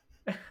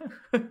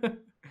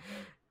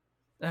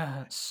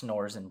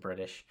 Snores in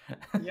British.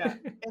 Yeah,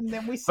 and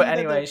then we But see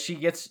that the anyway,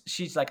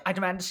 she's like, I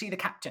demand to see the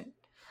captain.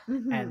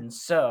 mhm, And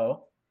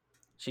so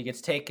she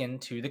gets taken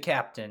to the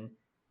captain.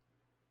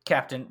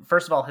 Captain,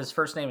 first of all, his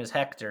first name is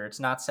Hector. It's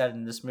not said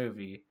in this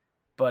movie,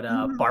 but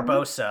mhm,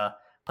 Barbosa,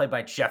 played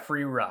by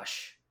Jeffrey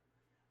Rush.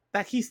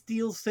 that he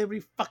steals every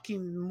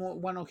fucking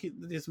one of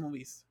these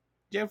movies.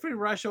 Jeffrey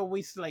Rush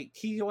always like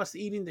he was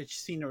eating the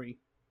scenery,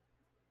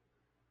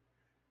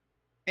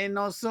 and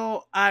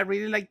also I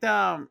really like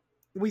the.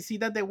 We see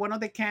that the one of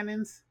the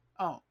cannons.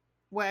 Oh,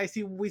 well, I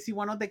see. We see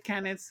one of the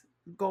cannons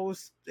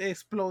goes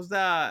explodes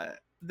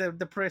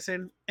the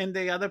prison, and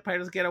the other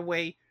pirates get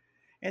away.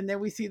 And then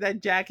we see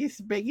that Jack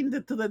is begging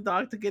to the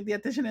dog to get the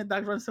attention, and the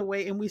dog runs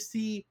away. And we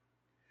see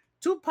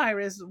two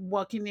pirates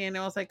walking in. And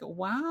I was like,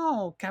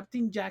 "Wow,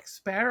 Captain Jack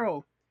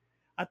Sparrow!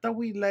 I thought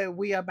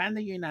we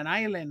abandoned you in an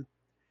island."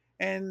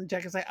 And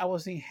Jack is like, "I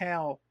was in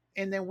hell."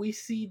 And then we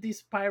see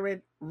this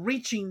pirate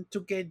reaching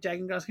to get Jack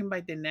and grabs him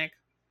by the neck.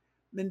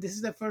 Then this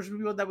is the first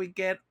reveal that we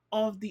get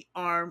of the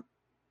arm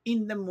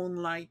in the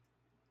moonlight,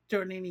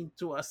 turning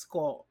into a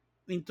skull,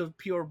 into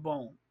pure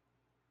bone.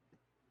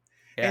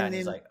 Yeah, And and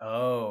he's then, like,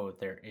 "Oh,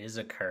 there is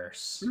a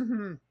curse.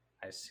 mhm,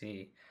 I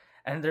see."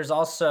 And there's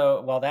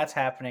also, while that's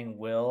happening,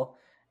 Will,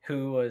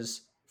 who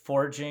was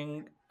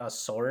forging a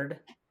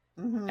sword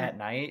mhm, at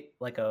night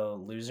like a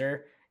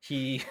loser,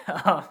 he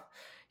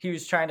he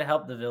was trying to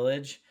help the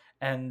village,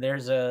 and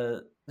there's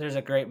a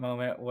great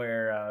moment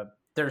where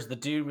there's the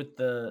dude with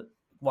the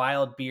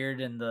wild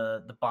beard and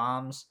the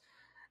bombs,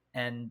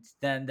 And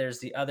then there's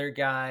the other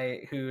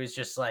guy who is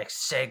just like,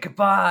 say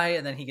goodbye,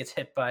 and then he gets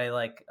hit by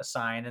like a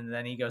sign, and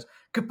then he goes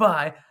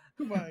goodbye.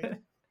 Goodbye.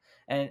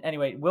 And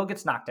anyway, Will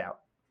gets knocked out,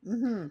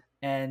 Mm-hmm.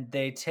 and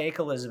they take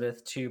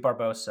Elizabeth to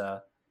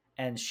Barbosa,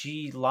 and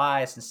she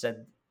lies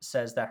and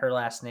says that her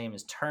last name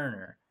is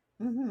Turner,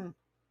 Mm-hmm.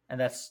 and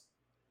that's,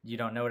 you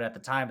don't know it at the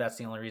time. That's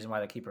the only reason why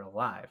they keep her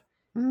alive,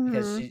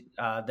 because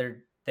Mm-hmm.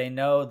 they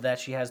know that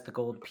she has the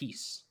gold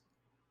piece,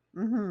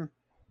 Mm-hmm. and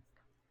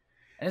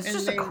it's And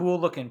just a then cool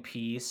looking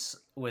piece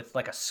with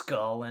like a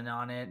skull in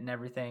on it and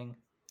everything.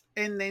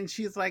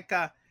 she's like,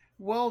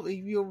 well, if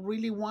you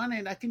really want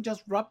it, I can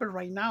just drop it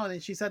right now. And then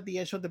she's at the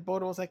edge of the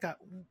boat. I was like,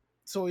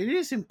 so it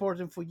is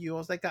important for you. I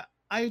was like,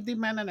 I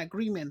demand an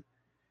agreement.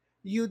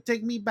 You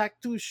take me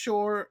back to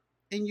shore,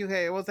 and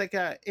it was like,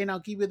 and I'll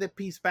give you the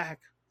piece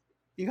back.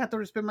 You have to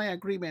respect my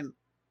agreement,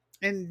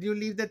 and you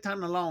leave the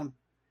town alone.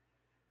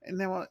 And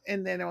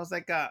then I was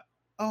like,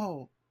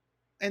 oh,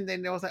 and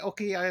then it was like,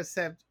 okay, I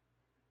accept.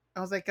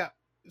 I was like,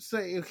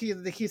 so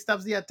he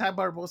stops the attack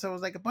Barbosa. I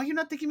was like, but you're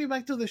not taking me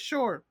back to the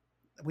shore.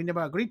 We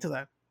never agreed to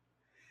that.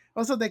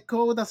 Also, the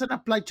code doesn't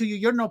apply to you.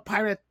 You're no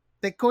pirate.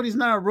 The code is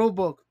not a rule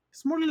book.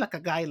 It's more like a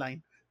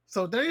guideline.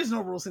 So there is no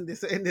rules in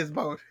this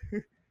boat.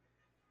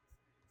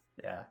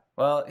 Yeah.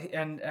 Well,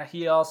 and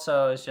he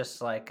also is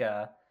just like,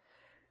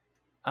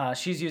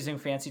 she's using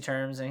fancy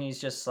terms, and he's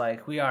just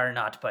like, we are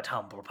not but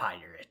humble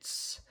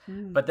pirates.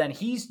 Mm. But then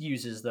he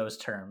uses those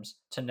terms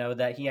to know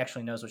that he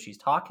actually knows what she's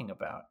talking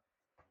about.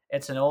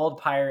 It's an old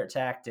pirate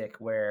tactic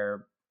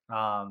where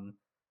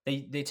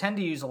they tend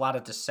to use a lot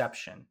of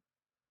deception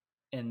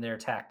in their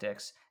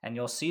tactics, and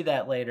you'll see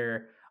that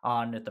later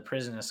on at the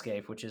prison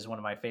escape, which is one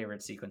of my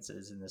favorite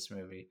sequences in this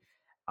movie.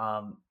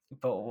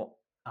 But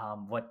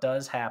what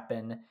does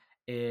happen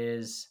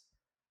is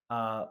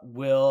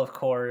Will, of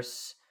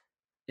course,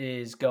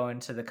 is going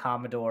to the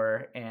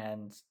Commodore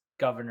and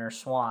Governor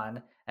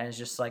Swan, and is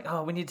just like,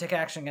 oh, we need to take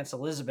action against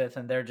Elizabeth.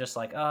 And they're just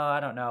like, oh, I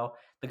don't know.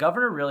 The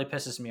governor really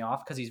pisses me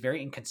off because he's very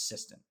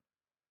inconsistent.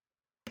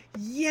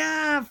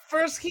 Yeah,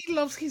 first he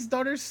loves his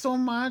daughter so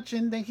much,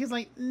 and then he's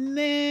like,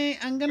 "Nah,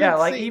 I'm gonna Yeah,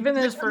 like say even in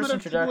the his first Commodore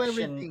to do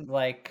introduction, everything."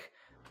 like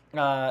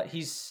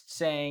he's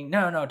saying,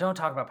 no, don't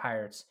talk about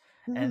pirates.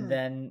 And Mhm.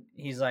 then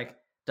he's like,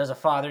 does a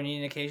father need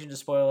an occasion to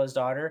spoil his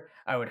daughter?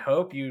 I would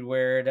hope you'd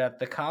wear it at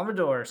the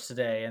Commodore's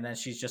today. And then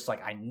she's just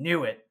like, I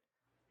knew it.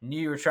 Knew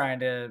you were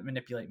trying to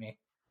manipulate me.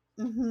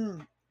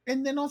 Mm-hmm.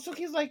 And then also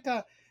he's like,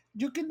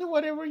 you can do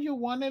whatever you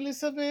want,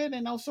 Elizabeth,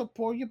 and I'll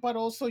support you, but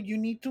also you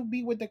need to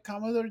be with the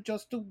Commodore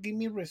just to give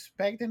me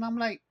respect. And I'm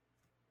like,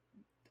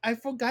 I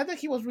forgot that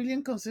he was really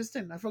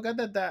inconsistent. I forgot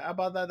about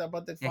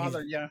the Yeah, he's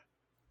father. Yeah.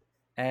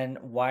 and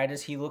why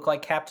does he look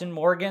like Captain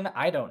Morgan?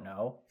 I don't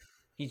know.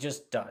 He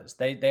just does.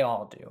 They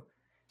all do.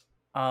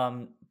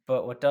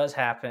 But what does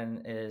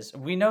happen is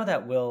we know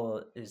that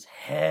Will is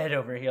head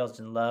over heels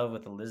in love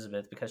with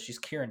Elizabeth because she's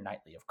Keira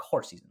Knightley. Of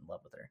course he's in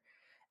love with her.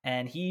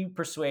 And he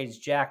persuades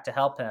Jack to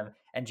help him.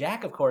 And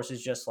Jack, of course,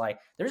 is just like,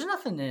 there's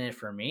nothing in it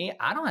for me.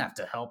 I don't have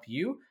to help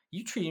you.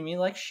 You treated me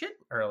like shit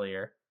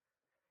earlier.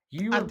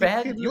 You were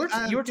bad. You were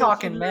Until he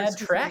talking learns mad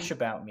his trash name.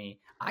 about me.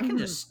 I can Mm-hmm.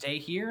 just stay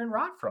here and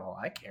rot for all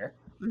I care.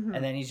 And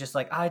Mm-hmm. then he's just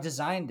like, I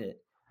designed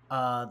it,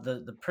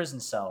 the prison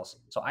cells,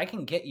 so I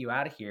can get you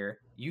out of here.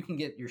 You can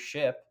get your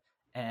ship,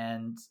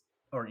 and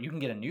or you can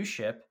get a new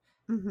ship,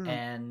 Mm-hmm.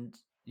 and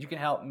you can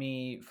help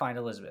me find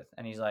Elizabeth.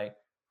 And he's like,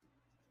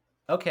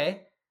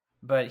 okay,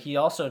 but he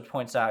also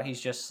points out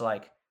he's just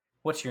like,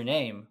 what's your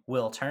name?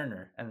 Will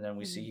Turner. And then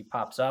we see he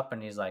pops up,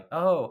 and he's like,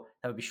 oh,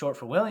 that would be short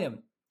for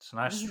William. It's a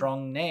nice Mm-hmm.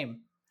 strong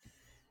name.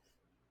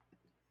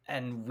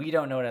 And we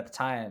don't know it at the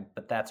time,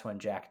 but that's when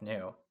Jack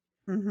knew.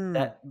 Mm-hmm.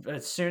 That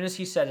as soon as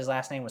he said his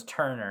last name was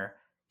Turner,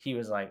 he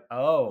was like,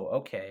 "Oh,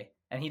 okay."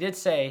 And he did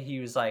say, he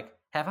was like,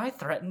 "Have I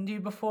threatened you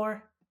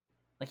before?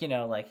 Like,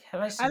 like,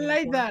 have I I seen you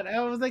like before?" that. I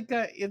was like,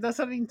 that's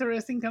an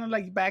interesting kind of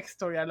like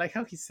backstory. I like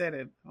how he said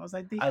it. I was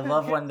like, I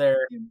love have when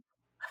they're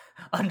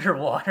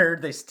underwater,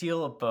 they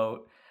steal a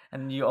boat,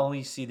 and you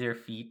only see their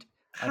feet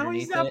how is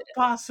underneath that it.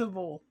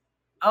 possible?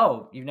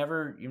 Oh, you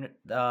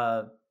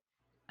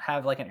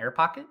have like an air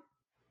pocket?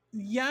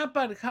 Yeah,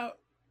 but how?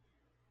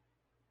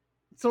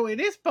 So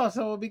it is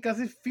possible because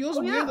it feels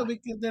Oh weird yeah. though,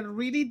 because they're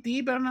really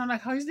deep. And I'm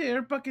like, how is the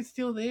air pocket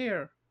still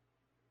there?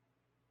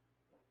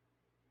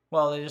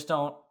 Well, they just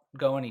don't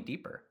go any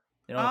deeper.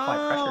 They don't apply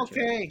pressure Oh, to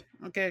it.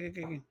 okay,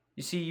 okay.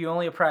 You see, you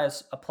only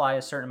apply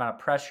a certain amount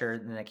of pressure,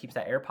 and that keeps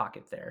that air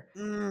pocket there.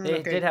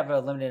 They did Okay. have a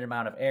limited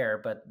amount of air,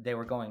 but they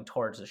were going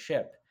towards the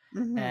ship.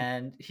 Mm-hmm.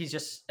 And he's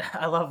just,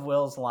 I love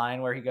Will's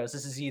line where he goes,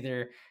 "This is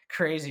either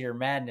crazy or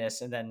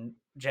madness." And then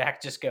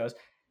Jack just goes,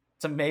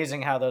 "It's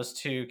amazing how those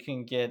two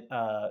can get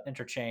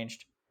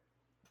interchanged."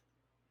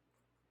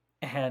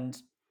 And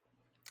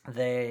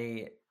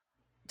they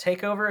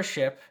take over a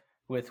ship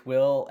with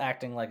Will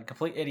acting like a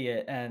complete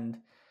idiot. And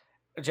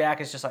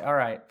Jack is just like, "All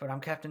right, but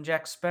I'm Captain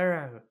Jack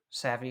Sparrow,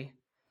 savvy."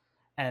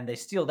 And they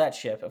steal that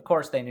ship. Of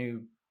course, they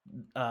knew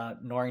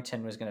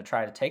Norrington was going to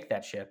try to take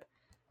that ship,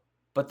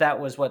 but that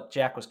was what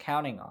Jack was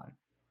counting on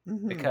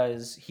Mm-hmm.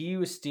 because he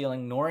was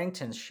stealing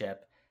Norrington's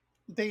ship.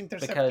 The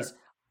Interceptor. because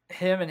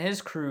him and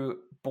his crew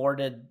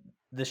boarded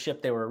the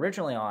ship they were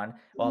originally on.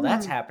 While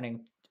that's Mhm.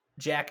 happening,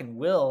 Jack and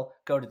Will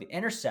go to the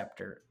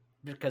Interceptor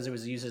because it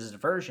was used as a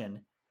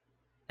diversion,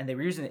 and they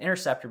were using the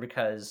Interceptor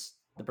because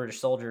the British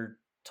soldier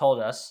told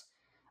us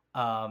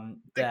The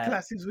that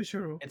classic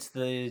switcheroo. it's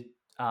the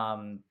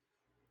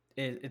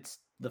it's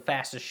the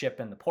fastest ship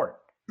in the port.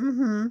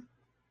 Mhm.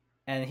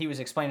 And he was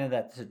explaining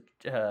that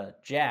to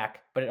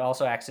Jack, but it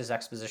also acts as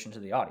exposition to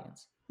the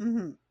audience.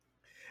 Mhm.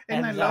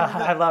 And I And love I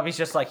that. love he's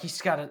just like he's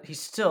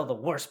still the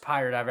worst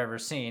pirate I've ever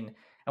seen.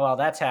 And while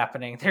that's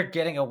happening, they're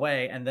getting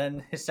away, and then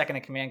his second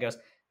in command goes,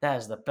 "That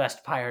is the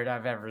best pirate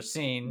I've ever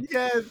seen."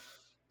 Yeah, that's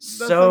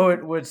So something.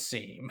 it would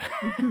seem.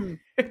 Mhm.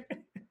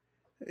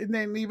 And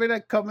then even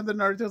a comment on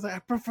Naruto was like, I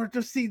prefer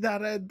to see that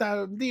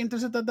the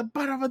Interceptor at the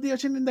bottom of the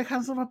ocean in the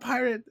hands of a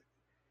pirate.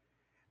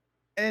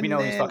 We And know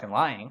he's then fucking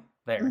lying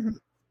there. mhm.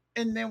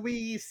 And then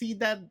we see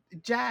that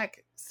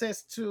Jack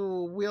says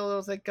to Will, I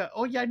was like,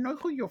 "Oh yeah, I know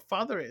who your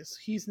father is.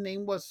 His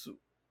name was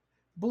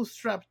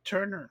Bootstrap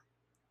Turner."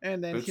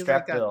 And then he's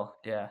like, Bootstrap Bill,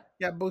 yeah.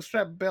 "Yeah,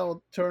 Bootstrap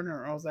Bill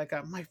Turner." I was like,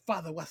 "My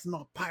father was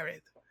not a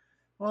pirate."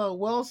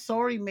 Well,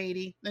 sorry,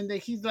 matey. And then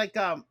he's like,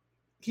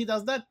 he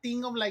does that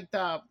thing of like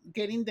the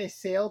getting the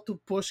sail to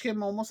push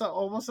him almost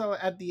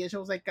at the edge. I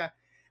was like,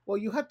 well,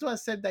 you have to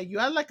accept that you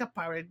are like a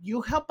pirate.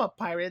 You help a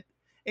pirate,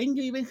 and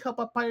you even help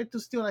a pirate to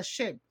steal a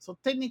ship. So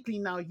technically,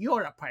 now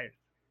you're a pirate.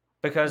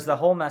 Because the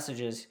whole message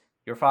is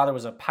your father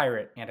was a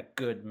pirate and a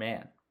good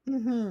man.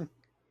 Mm-hmm.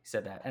 He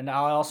said that. And I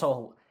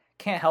also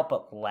can't help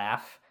but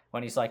laugh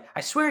when he's like,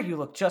 I swear you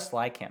look just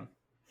like him.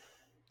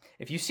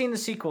 If you've seen the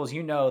sequels,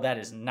 you know that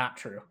is not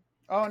true.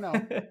 Oh no.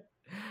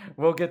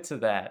 We'll get to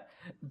that.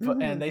 But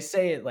Mm-hmm. and they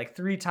say it like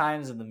 3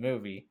 times in the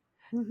movie,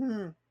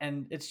 Mm-hmm.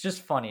 and it's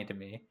just funny to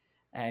me.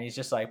 And he's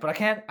just like, but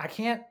I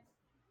can't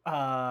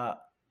uh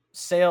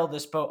sail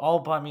this boat all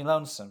by me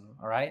lonesome,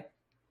 all right?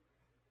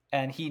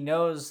 And he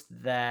knows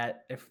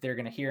that if they're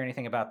gonna hear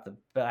anything about the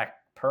Black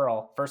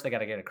Pearl, first they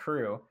gotta get a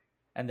crew.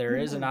 And there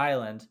is an Mm-hmm.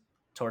 island,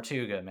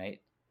 Tortuga,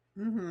 mate.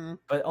 Mm-hmm.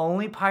 But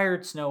only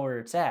pirates know where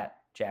it's at.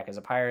 Jack is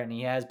a pirate, and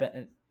he has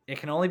been. It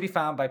can only be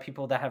found by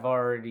people that have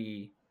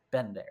already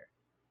been there,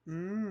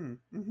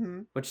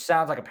 Mm-hmm. which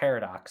sounds like a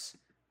paradox.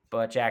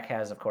 But Jack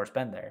has, of course,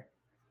 been there.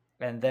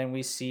 And then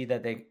we see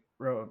that they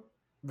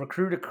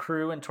recruit a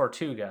crew in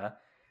Tortuga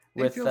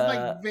It with feels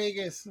like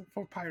Vegas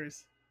for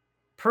pirates.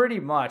 pretty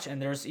much,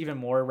 and there's even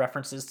more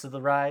references to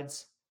the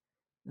rides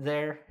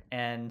there.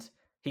 And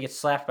he gets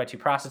slapped by 2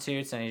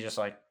 prostitutes, and he's just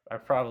like, I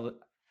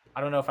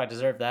don't know if I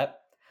deserve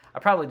that. I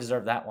probably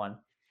deserve that one.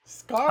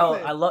 Oh,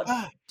 I Scarlet. love.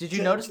 Ah, Did you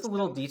Jake notice the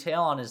little Styles.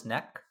 detail on his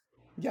neck?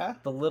 Yeah.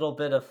 The little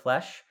bit of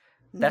flesh?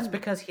 That's Mm-hmm.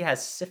 because he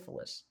has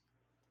syphilis.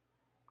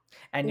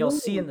 And you'll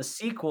see in Ooh. the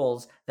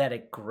sequels that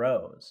it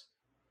grows.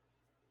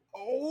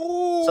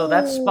 So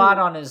that spot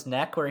Oh. on his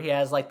neck where he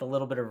has like the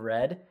little bit of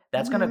red,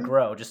 that's going to Mm-hmm.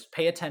 grow. Just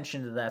pay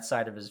attention to that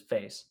side of his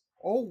face.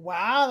 Oh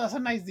wow, that's a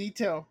nice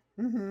detail.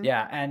 Mm-hmm.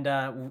 Yeah,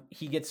 and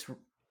he gets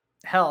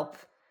help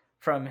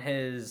from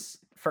his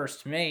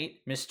first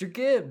mate, Mr.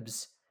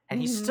 Gibbs. And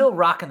he's Mm-hmm. still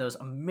rocking those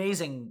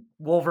amazing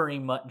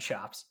Wolverine mutton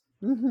chops.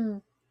 Mm-hmm.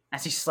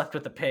 As he slept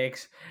with the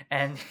pigs,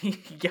 and he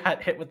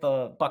got hit with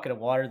a bucket of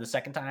water the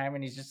second time,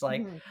 and he's just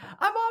like, Mm-hmm.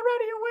 I'm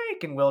already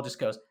awake. And Will just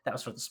goes, that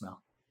was for the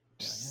smell.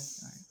 Like, yeah,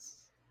 all right.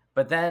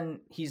 But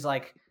then he's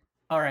like,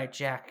 all right,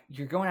 Jack,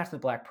 you're going after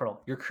the Black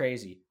Pearl. You're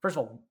crazy. First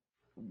of all,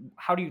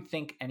 how do you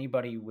think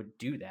anybody would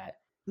do that?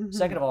 Mm-hmm.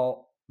 Second of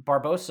all,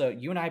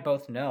 Barbosa, you and I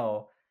both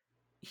know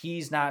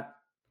he's not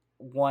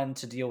one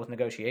to deal with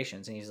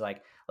negotiations. And he's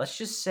like, let's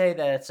just say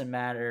that it's a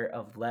matter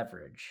of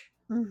leverage.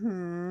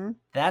 Mm-hmm.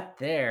 That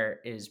there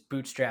is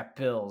Bootstrap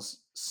Bill's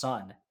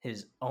son,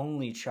 his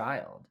only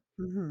child.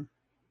 Mm-hmm. And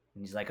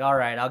he's like, all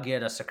right, I'll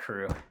get us a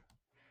crew.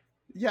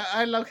 Yeah,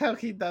 I love how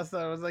he does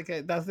that. I was like,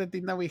 that's the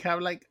thing that we have.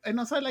 Like, and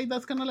also I like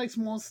that's kind of like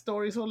small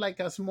stories or like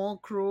a small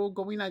crew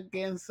going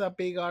against a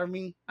big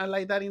army. I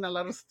like that in a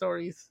lot of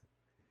stories.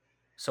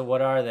 So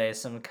what are they?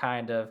 Some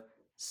kind of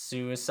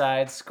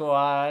Suicide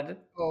Squad?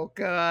 Oh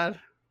God.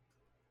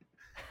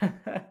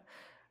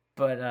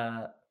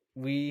 But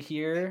we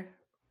hear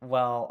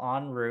well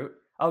en route.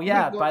 Oh We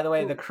yeah, go by the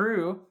way, the to.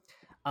 crew,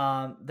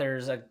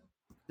 there's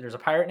a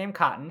pirate named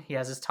Cotton. He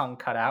has his tongue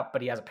cut out,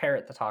 but he has a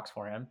parrot that talks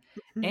for him.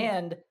 Mhm.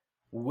 And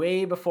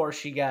way before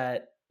she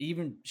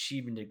even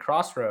did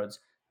Crossroads,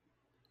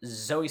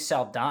 Zoe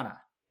Saldana.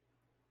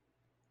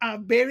 A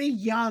very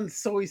young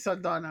Zoe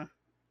Saldana.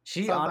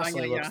 She Saldana,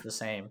 honestly looks yeah. the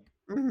same.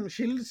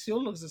 She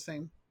still looks the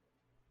same.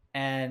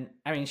 And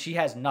I mean, she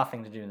has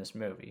nothing to do in this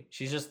movie.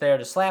 She's just there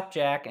to slap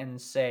Jack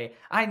and say,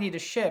 I need a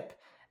ship.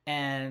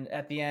 And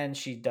at the end,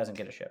 she doesn't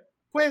get a ship.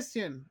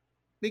 Question,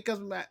 because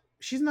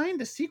she's not in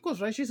the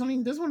sequels, right? She's only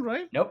in this one,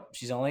 right? Nope,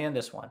 she's only in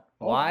this one.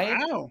 Oh Why?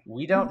 wow.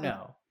 We don't Mhm.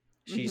 know.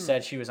 She Mhm.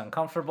 said she was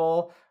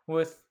uncomfortable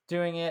with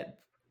doing it.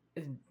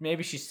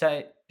 Maybe she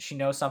said she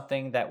knows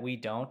something that we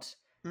don't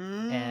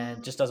and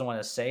Mm. just doesn't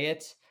want to say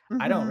it.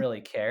 I don't Mhm.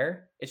 really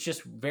care. It's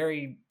just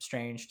very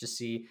strange to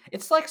see.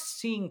 It's like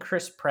seeing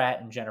Chris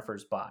Pratt in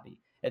Jennifer's body.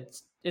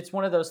 It's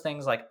one of those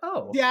things like,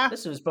 oh, Yeah.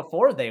 this was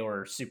before they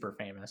were super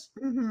famous,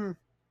 Hmm. and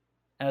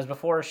it was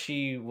before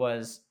she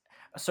was.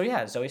 So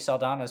yeah, Zoe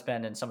Saldana's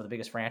been in some of the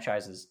biggest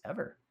franchises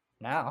ever.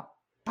 Now,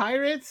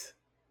 Pirates,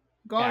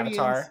 Guardians,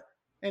 Avatar,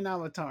 and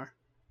Avatar.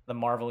 the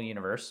Marvel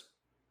Universe,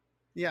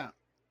 Yeah.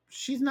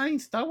 She's not in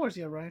Star Wars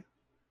yet, right?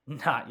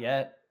 not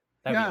yet.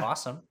 That'd be Yeah.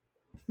 awesome.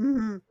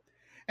 Hmm.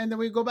 And then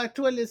we go back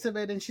to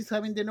Elizabeth, and she's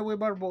having dinner with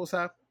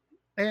Barbosa,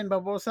 and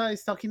Barbosa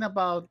is talking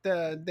about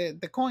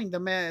the coin, the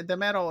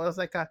metal. It was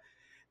like a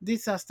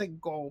disaster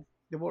gold.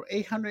 There were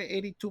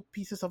 882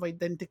 pieces of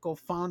identical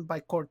found by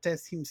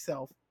Cortez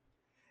himself.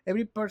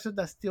 Every person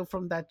that steals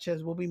from that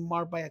chest will be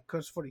marked by a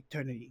curse for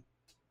eternity.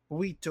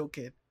 We took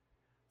it.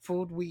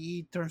 Food we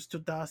eat turns to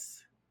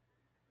dust,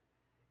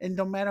 and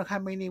no matter how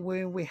many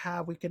women we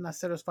have, we cannot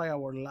satisfy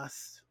our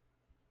lust.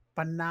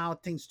 But now,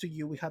 thanks to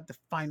you, we have the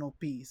final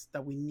piece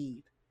that we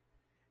need,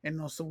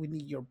 and also we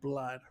need your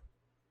blood.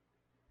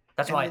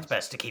 That's And why then, it's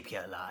best to keep you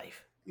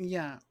alive.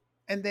 yeah,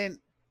 and then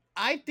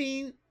I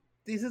think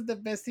this is the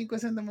best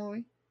sequence in the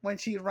movie when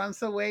she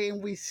runs away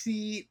and we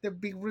see the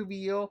big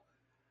reveal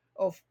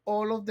of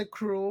all of the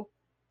crew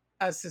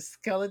as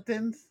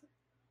skeletons,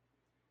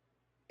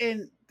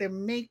 and the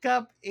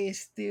makeup is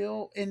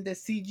still and the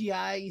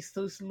CGI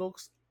still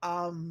looks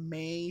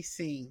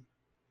amazing.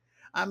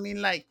 I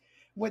mean, like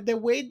with the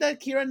way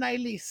that Kira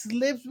Knightley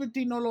slips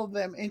between all of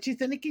them, and she's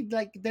technically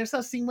like, there's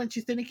a scene when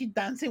she's technically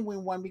dancing with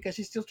one because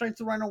she's still trying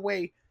to run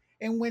away,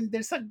 and when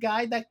there's a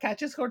guy that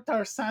catches her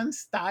Tarzan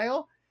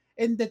style,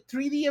 and the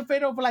 3D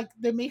effect of like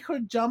they make her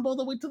jump all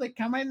the way to the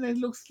camera and it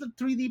looks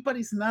 3D, but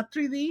it's not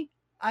 3D.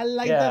 I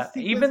like that Yeah,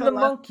 sequence even a the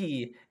lot.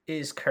 monkey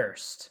is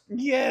cursed.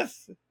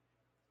 Yes.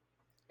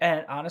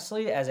 And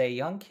honestly, as a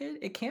young kid,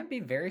 it can be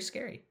very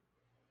scary.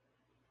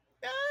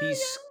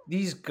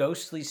 These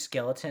ghostly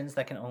skeletons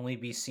that can only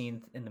be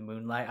seen in the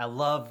moonlight. I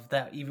love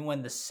that even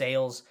when the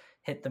sails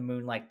hit the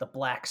moonlight, the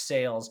black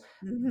sails,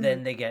 Yeah. Hmm.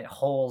 then they get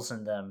holes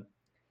in them.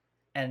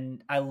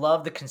 And I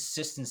love the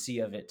consistency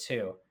of it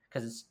too,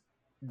 because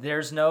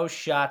there's no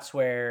shots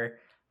where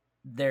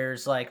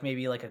there's like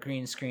maybe like a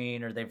green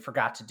screen or they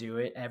forgot to do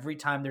it. Every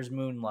time there's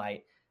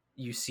moonlight,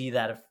 you see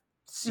that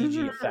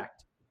CG Hmm.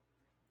 effect.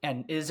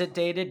 And is it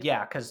dated?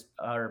 Yeah, because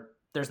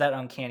there's that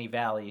uncanny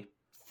valley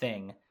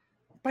thing,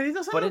 But it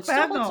doesn't but look it still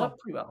bad holds though. up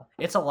pretty well.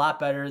 It's a lot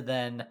better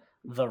than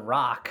The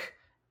Rock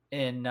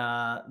in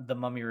The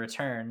Mummy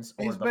Returns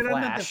or It's The better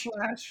than the Flash.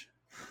 Flash.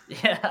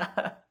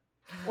 Yeah.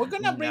 We're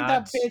gonna bring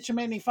that Not bitch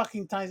many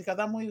fucking times because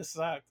that movie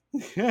sucked.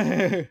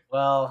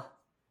 well,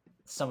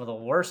 some of the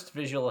worst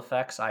visual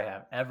effects I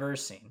have ever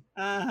seen.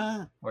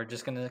 Uh-huh. We're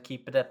just gonna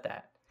keep it at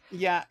that.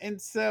 Yeah, and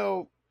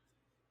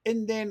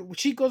then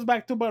she goes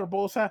back to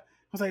Barbosa. I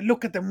was like,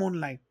 look at the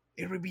moonlight.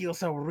 It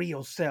reveals our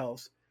real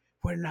selves.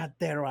 We're not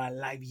dead or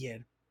alive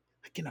yet.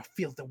 I cannot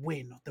feel the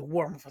wind or the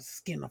warmth of the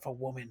skin of a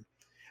woman.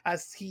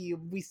 As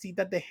we see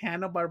that the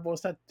hand of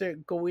Barbosa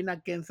going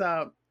against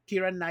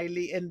Kira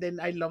Knightley, and then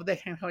I love the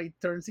hand how it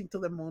turns into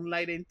the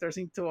moonlight and turns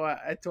into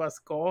a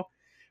skull.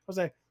 I was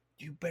like,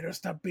 you better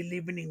start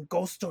believing in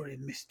ghost stories,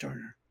 Miss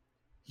Turner.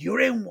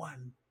 You're in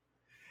one.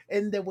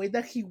 And the way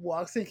that he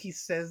walks and he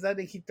says that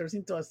and he turns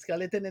into a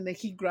skeleton and then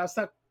he grabs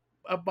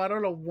a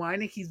bottle of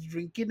wine and he's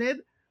drinking it.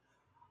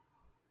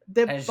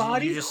 The And you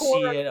body just see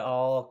horror, it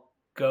all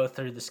go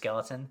through the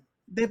skeleton.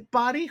 the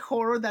body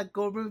horror that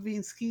Gore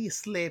Verbinski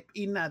slipped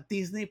in a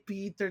Disney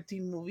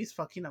PG-13 movie is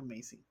fucking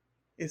amazing.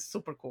 It's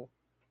super cool.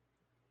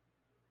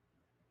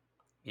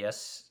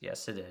 Yes,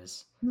 yes, it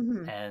is.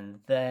 Mm-hmm. And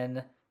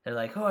then they're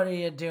like, "What are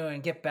you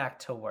doing? Get back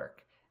to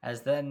work."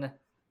 As then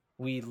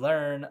we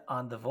learn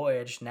on the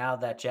voyage, now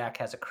that Jack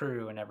has a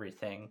crew and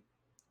everything,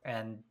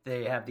 and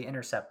they have the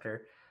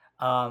interceptor,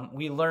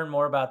 we learn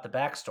more about the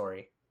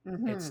backstory.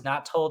 Mm-hmm. It's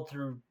not told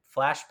through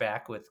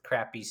flashback with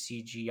crappy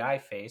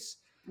CGI face.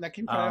 Like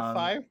in Fire Um,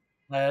 5.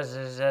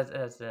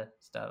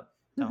 stop,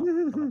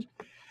 don't much.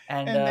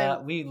 And And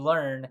then, we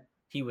learn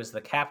he was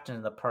the captain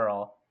of the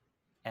Pearl,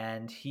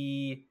 and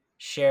he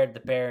shared the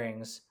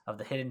bearings of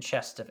the hidden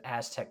chest of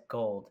Aztec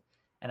gold.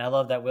 And I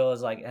love that Will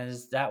is like, and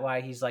is that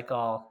why he's like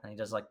all, and he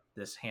does like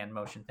this hand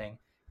motion thing,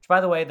 which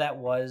by the way, that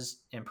was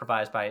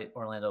improvised by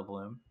Orlando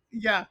Bloom.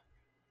 yeah.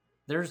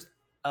 There's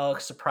a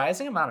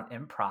surprising amount of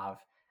improv,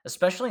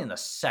 especially in the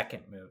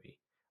second movie,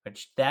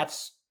 which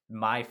that's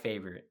my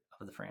favorite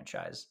of the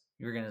franchise.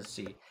 You're going to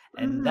see.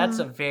 And that's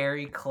Mm-hmm. a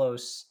very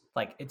close,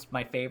 like, it's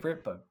my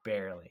favorite, but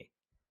barely.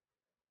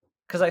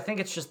 Because I think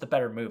it's just the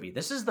better movie.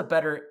 This is the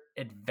better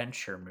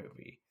adventure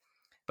movie.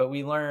 But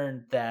we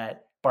learned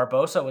that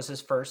Barbosa was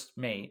his first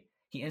mate.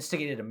 He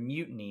instigated a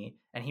mutiny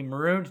and he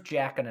marooned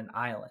Jack on an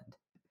island,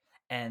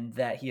 and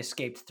that he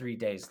escaped 3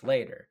 days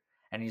later.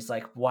 And he's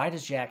like, "Why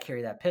does Jack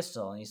carry that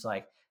pistol?" And he's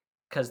like,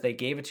 "Because they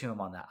gave it to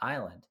him on that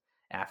island.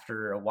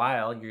 After a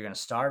while, you're going to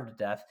starve to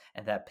death,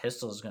 and that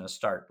pistol is going to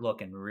start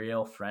looking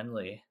real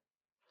friendly."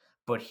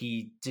 But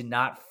he did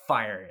not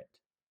fire it.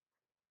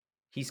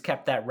 He's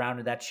kept that round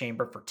in that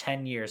chamber for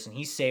 10 years, and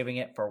he's saving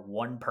it for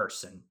one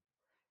person,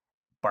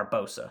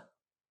 Barbosa.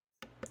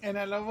 And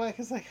I love like,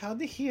 it's like, how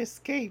did he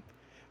escape?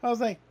 I was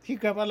like, he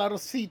grabbed a lot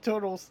of sea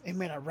turtles and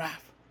made a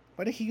raft.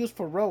 What did he use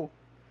for rope?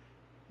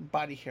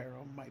 Body hair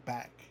on my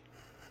back.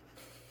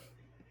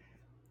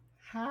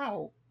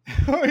 How?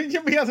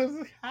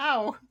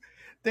 How?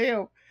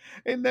 Damn.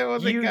 And there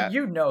was like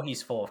You know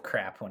he's full of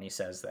crap when he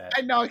says that.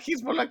 I know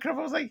he's full of crap.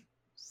 I was like,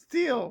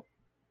 still,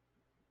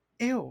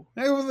 ew.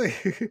 I was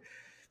like,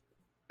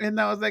 and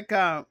I was like,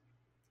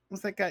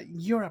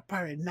 you're a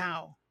pirate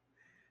now.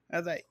 I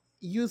was like,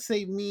 you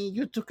saved me.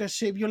 You took a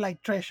ship. You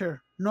like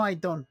treasure. No, I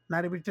don't.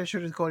 Not every treasure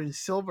is gold and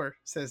silver,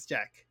 says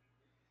Jack.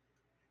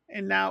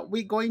 And now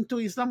we go into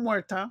Isla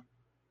Muerta.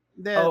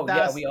 Oh yeah,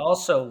 That's we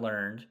also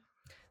learned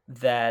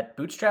that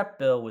Bootstrap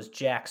Bill was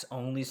Jack's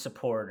only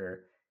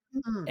supporter,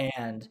 mm,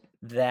 and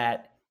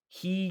that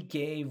he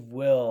gave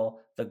Will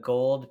the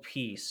gold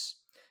piece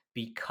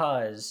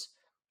because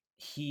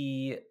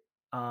he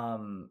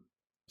um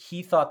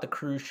he thought the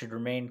crew should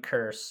remain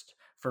cursed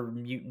for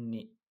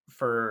mutiny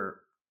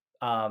for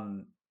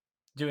um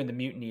doing the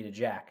mutiny to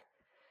Jack.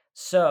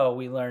 So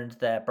we learned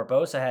that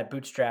Barbosa had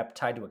Bootstrap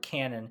tied to a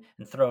cannon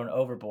and thrown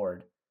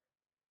overboard,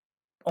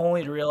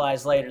 only to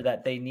realize later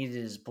that they needed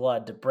his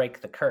blood to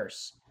break the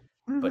curse.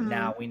 But mm-hmm,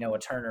 now we know a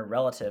Turner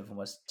relative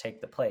must take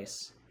the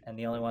place, and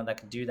the only one that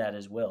can do that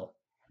is Will.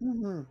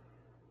 mm-hmm.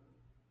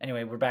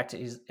 Anyway, we're back to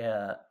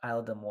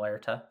Isla de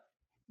Muerta.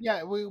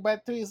 Yeah, we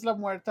went to Isla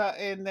Muerta,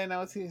 and then I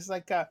was it's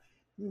like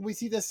we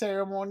see the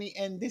ceremony,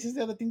 and this is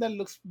the other thing that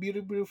looks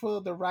beautiful.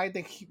 The ride,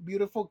 the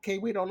beautiful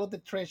cave with all of the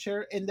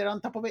treasure, and then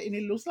on top of it, and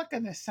it looks like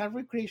an exact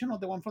recreation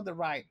of the one from the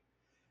ride.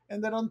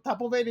 And then on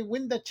top of it, it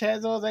win the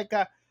chest. I was like,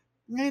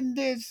 and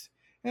this,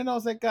 and I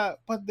was like,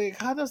 but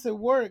how does it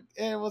work?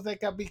 And it was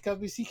like, because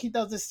we see he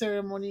does the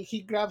ceremony.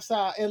 He grabs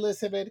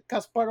Elizabeth,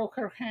 cuts part of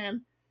her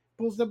hand,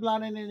 pulls the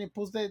blood in, and he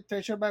pulls the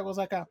treasure bag. I was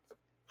like,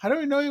 how do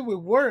we know it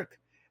will work?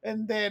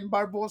 And then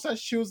Barbosa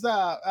shoots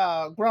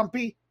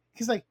Grumpy.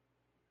 He's like,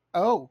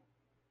 oh,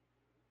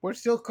 we're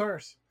still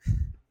cursed.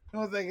 I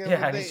was like,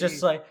 Yeah, he's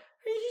just like,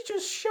 he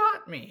just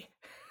shot me.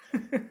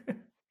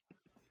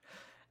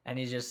 And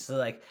he's just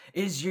like,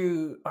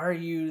 are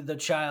you the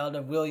child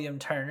of William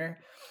Turner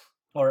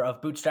or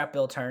of Bootstrap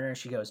Bill Turner?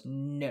 She goes,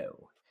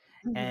 no.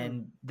 Mhm.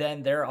 And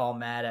then they're all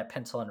mad at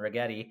Pencil and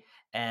Rigetti,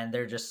 and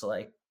they're just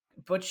like,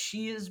 but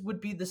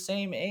would be the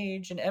same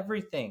age and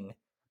everything.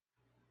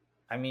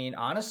 I mean,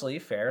 honestly,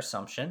 fair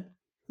assumption.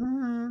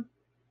 Mhm.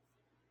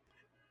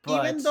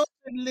 Even though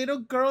But the little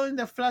girl in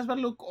the flashback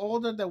look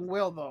older than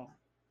Will, though.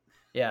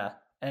 yeah,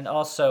 and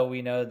also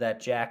we know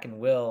that Jack and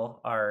Will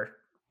are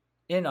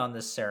in on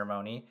this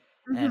ceremony,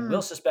 and Mm-hmm.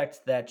 Will suspects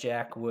that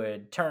Jack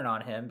would turn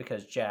on him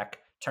because Jack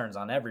turns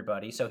on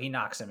everybody, so he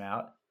knocks him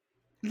out.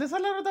 There's a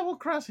lot of double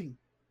crossing.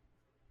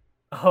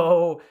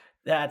 Oh,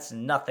 that's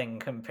nothing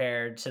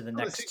compared to the Oh,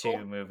 the next two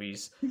sequel.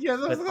 movies Yes,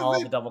 I was with gonna all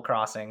say the double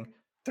crossing.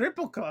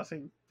 triple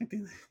crossing. I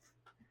think.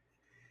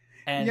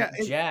 Yeah.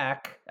 And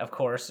Jack, of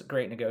course,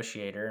 great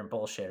negotiator and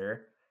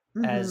bullshitter,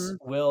 as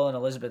Mm-hmm. Will and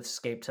Elizabeth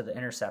escape to the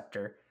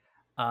Interceptor.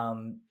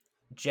 Um,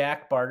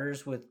 Jack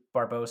barters with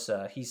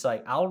Barbosa. He's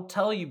like, I'll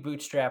tell you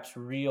Bootstrap's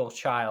real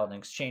child in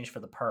exchange for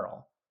the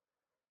pearl.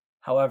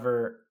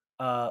 However,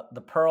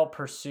 the pearl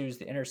pursues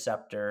the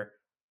Interceptor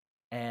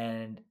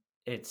and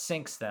it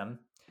sinks them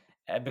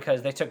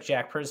because they took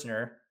Jack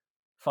prisoner.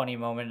 Funny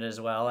moment as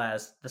well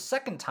as the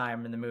second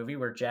time in the movie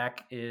where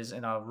Jack is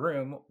in a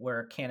room where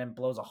a cannon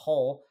blows a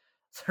hole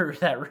through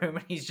that room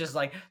and he's just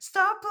like,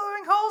 stop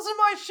blowing holes in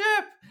my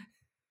ship.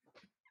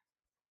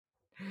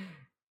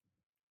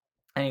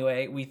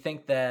 Anyway, we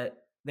think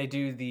that they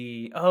do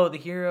the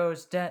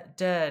hero's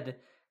dead.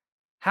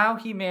 How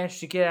he managed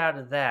to get out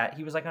of that?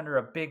 He was like under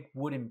a big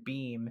wooden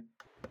beam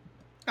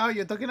Oh,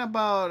 you're talking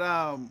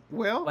about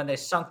Will? when they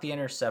sunk the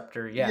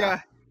interceptor. Yeah,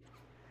 Yeah.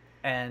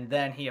 and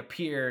then he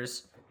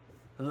appears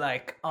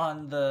like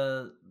on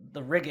the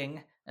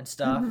rigging and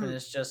stuff, and Mm-hmm.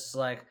 it's just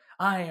like,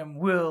 I am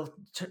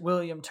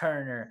William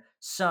Turner,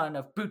 son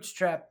of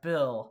Bootstrap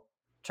Bill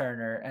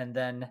Turner, and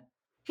then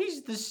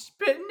he's the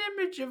spitting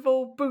image of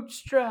old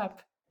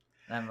Bootstrap.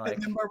 And I'm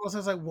And then like,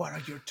 Barbosa's like, "What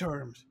are your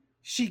terms?"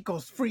 She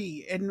goes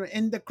free,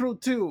 and the crew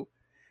too.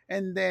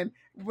 And then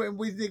when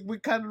we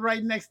cut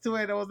right next to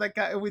it, I was like,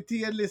 with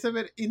the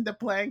Elizabeth in the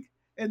plank,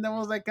 and then I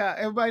was like,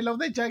 everybody love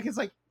that Jack. He's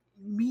like,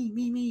 me,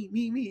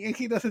 and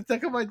he doesn't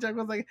talk about Jack.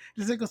 Was like,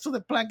 Elizabeth goes to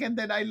the plank, and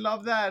then I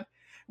love that.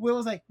 We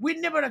was like, we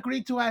never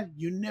agreed to add.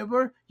 You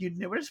never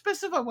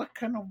specify what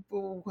kind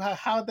of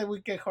how that we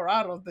get her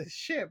out of the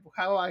ship,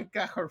 how I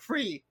got her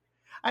free.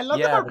 I love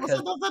that yeah, Barbosa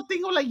because does that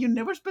thing of like, you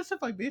never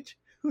specify, bitch.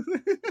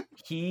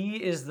 he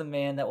is the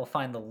man that will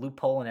find the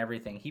loophole in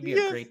everything. He'd be a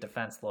Yes. great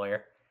defense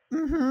lawyer.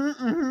 Mm-hmm,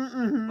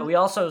 mm-hmm, But mm-hmm. we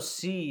also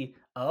see,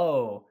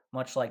 oh,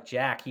 much like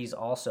Jack, he's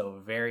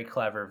also very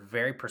clever,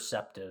 very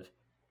perceptive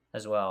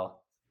as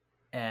well.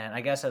 And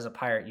I guess as a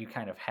pirate, you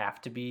kind of have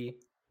to be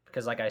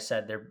because, like I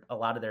said, a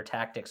lot of their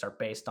tactics are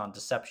based on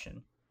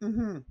deception.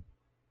 Mm-hmm.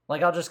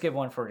 Like I'll just give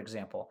one for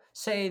example.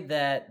 Say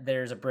that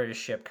there's a British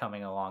ship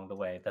coming along the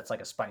way that's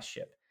like a spice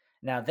ship.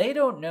 Now they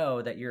don't know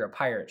that you're a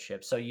pirate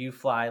ship, so you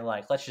fly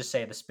like let's just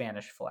say the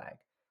Spanish flag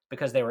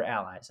because they were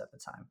allies at the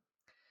time.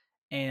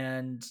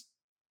 And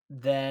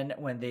then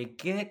when they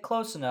get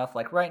close enough,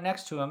 like right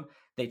next to him,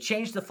 they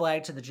change the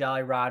flag to the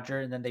Jolly Roger,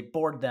 and then they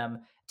board them,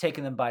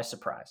 taking them by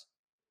surprise.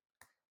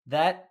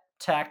 That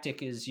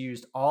tactic is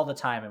used all the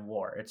time in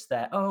war. It's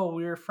that, oh,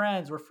 we're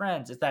friends, we're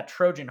friends. It's that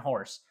Trojan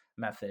horse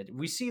method.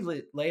 We see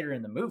later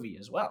in the movie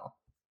as well.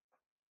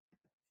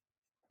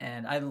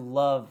 And I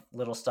love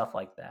little stuff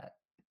like that.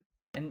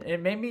 And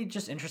it made me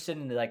just interested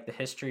in like the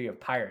history of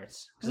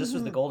pirates, because this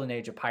was the golden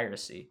age of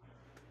piracy.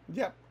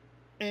 Yep.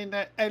 And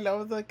I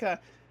love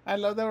I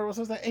love that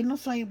Rosa was like, "Hey, no,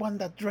 so I want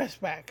that dress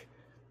back."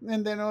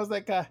 And then I was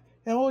like,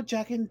 "Oh,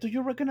 Jack, and do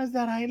you recognize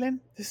that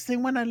island? The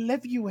same one I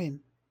left you in."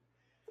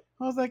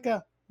 I was like, yeah,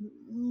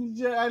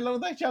 I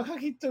love that Jack. How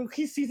he took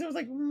his seat. I was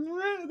like,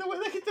 the way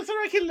that he does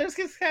it, he lifts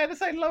his head.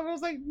 As I love it. I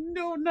was like,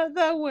 no, not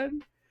that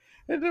one.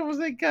 And it was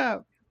like,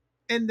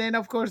 and then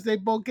of course they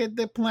both get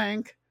the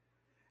plank,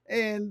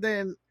 and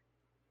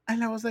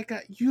I was like,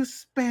 you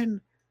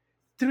spend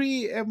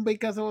three, and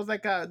because it was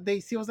like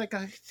Daisy was like,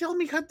 tell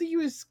me, how do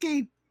you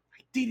escape?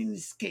 I didn't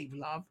escape,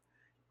 love.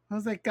 I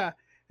was like,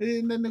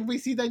 and then we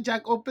see that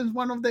Jack opens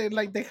one of the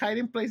like the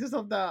hiding places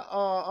of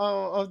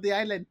the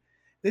island.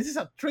 This is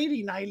a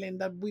trading island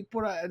that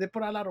they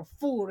put a lot of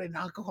food and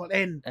alcohol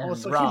and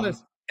also rum.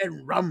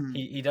 And rum.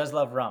 He does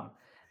love rum,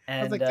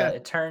 and like,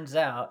 it turns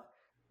out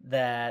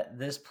that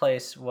this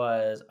place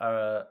was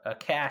a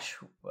cache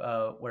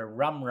where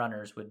rum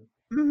runners would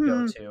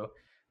go to,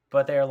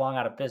 but they are long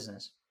out of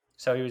business.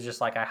 So he was just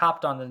like, I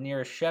hopped on the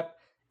nearest ship,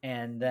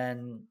 and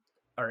then,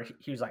 or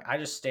he was like, I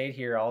just stayed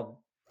here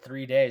all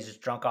 3 days,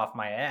 just drunk off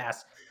my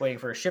ass, waiting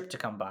for a ship to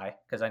come by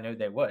because I knew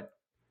they would.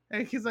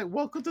 And he's like,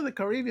 welcome to the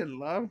Caribbean,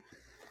 love.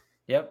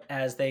 Yep,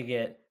 as they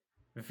get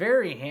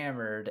very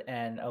hammered,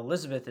 and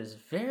Elizabeth is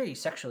very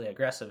sexually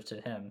aggressive to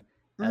him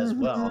as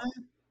well.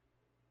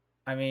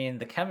 I mean,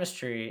 the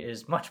chemistry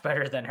is much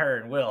better than her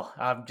and Will.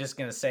 I'm just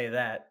gonna say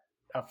that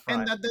up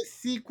front. And that the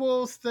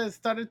sequels that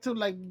started to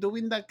like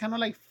doing that kind of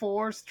like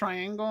forced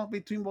triangle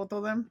between both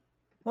of them.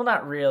 Well,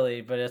 not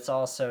really, but it's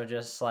also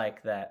just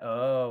like that.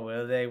 Oh,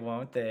 will they?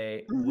 Won't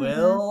they?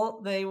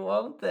 Will they?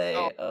 Won't they?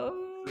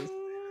 Oh,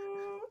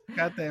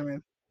 God damn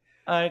it!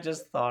 I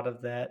just thought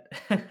of that.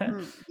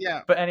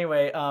 Yeah. But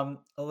anyway,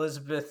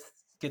 Elizabeth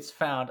gets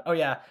found. Oh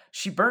yeah,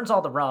 she burns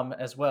all the rum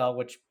as well,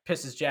 which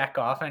pisses Jack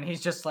off, and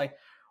he's just like,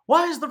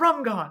 "Why is the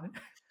rum gone?"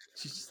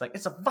 She's just like,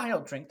 "It's a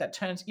vile drink that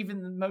turns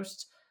even the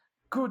most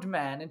good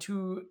man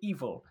into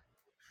evil.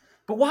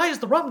 But why is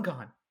the rum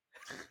gone?"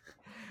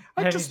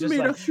 I just made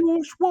a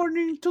huge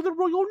warning to the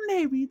Royal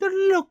Navy. They're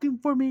looking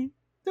for me.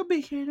 They'll be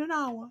here in an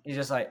hour. He's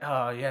just like,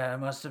 "Oh yeah, it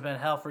must have been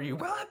hell for you."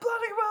 Well, it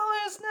bloody well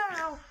is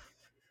now.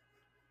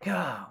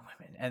 God,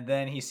 women. And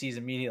then he sees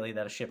immediately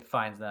that a ship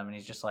finds them, and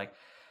he's just like,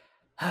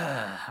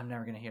 I'm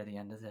never gonna hear the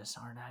end of this,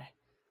 aren't I?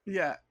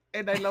 Yeah,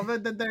 and I love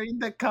that they're in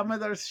the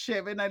Commodore's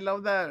ship, and I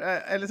love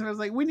that Elizabeth's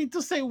like, we need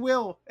to say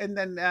Will, and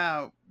then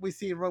we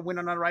see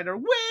Winona Ryder,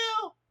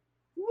 Will.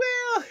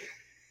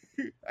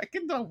 I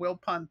can do a Will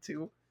pun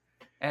too.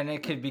 And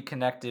it could be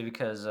connected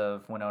because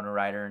of Winona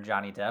Ryder and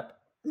Johnny Depp.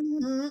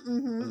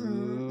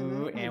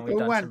 Ooh, and we've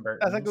done Tim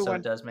Burton, so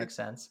it does make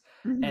sense.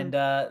 And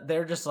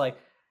they're just like,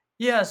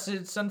 yes,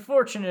 it's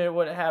unfortunate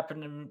what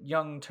happened to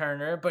young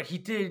Turner, but he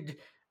did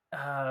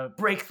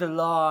break the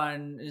law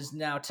and is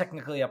now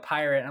technically a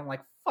pirate. And I'm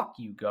like, fuck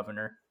you,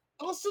 Governor.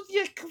 Also,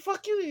 yeah,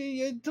 fuck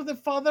you to the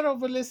father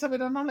of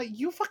Elizabeth. And I'm like,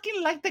 you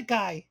fucking like the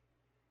guy.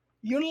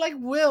 You're like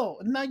Will.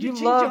 Now you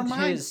change your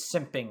mind. His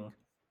simping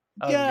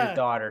of your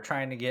daughter,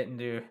 trying to get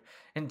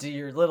into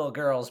your little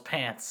girl's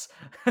pants.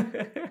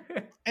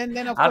 And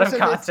then, of out course, of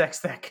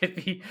context, that could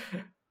be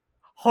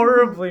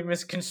horribly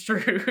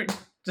misconstrued.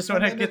 Just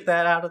want to get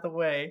that out of the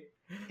way.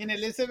 And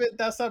Elizabeth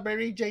does a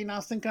very Jane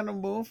Austen kind of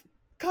move.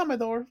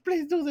 Commodore,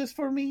 please do this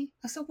for me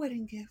as a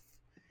wedding gift.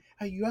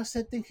 Are you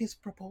accepting his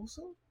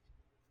proposal?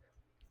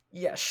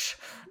 Yes.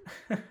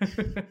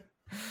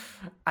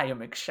 I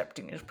am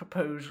accepting his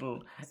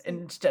proposal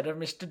instead of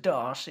Mr.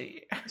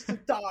 Darcy.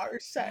 Mr.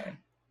 Darcy.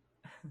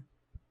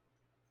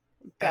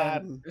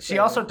 God. She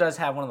also does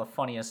have one of the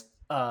funniest,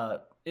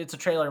 it's a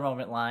trailer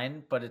moment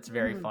line, but it's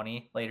very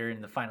funny later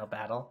in the final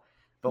battle.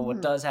 But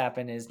what does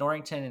happen is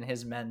Norrington and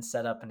his men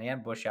set up an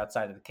ambush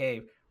outside of the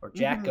cave where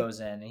Jack goes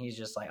in, and he's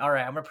just like, all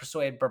right, I'm going to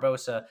persuade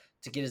Barbossa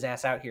to get his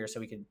ass out here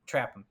so we can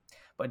trap him.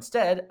 But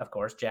instead, of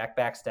course, Jack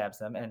backstabs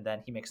them, and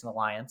then he makes an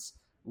alliance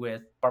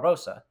with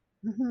Barbossa.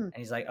 And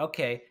he's like,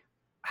 okay,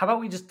 how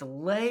about we just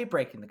delay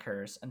breaking the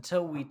curse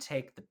until we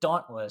take the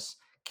Dauntless,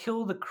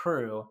 kill the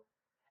crew,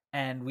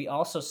 and we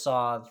also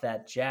saw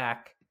that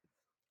Jack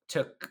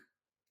took,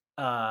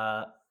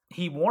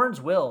 he warns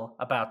Will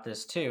about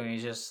this too, and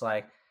he's just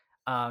like,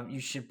 you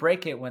should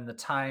break it when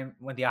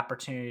the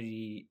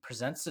opportunity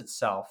presents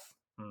itself,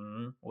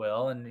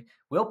 Will. And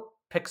Will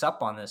picks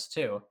up on this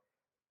too.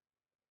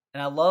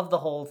 And I love the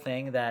whole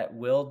thing that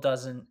Will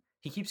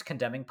he keeps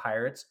condemning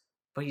pirates,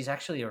 but he's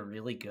actually a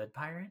really good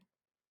pirate.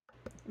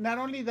 Not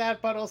only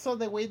that, but also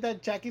the way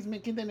that Jack is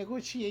making the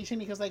negotiation.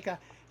 He goes like,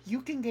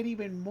 you can get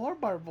even more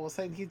Barbossa,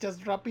 and he's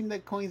just dropping the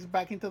coins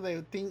back into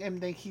the thing, and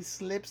then he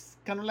slips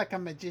kind of like a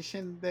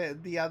magician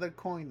the other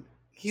coin.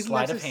 He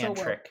Sleight left of it so hand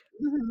well. trick.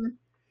 Mhm.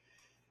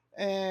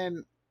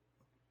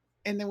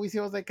 And then we see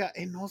I was like,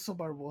 and also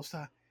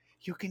Barbosa,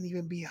 you can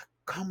even be a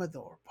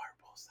Commodore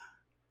Barbosa.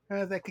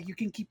 I was like, you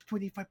can keep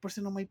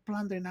 25% of my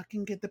plunder and I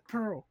can get the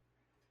pearl.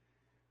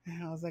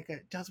 And I was like,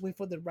 just wait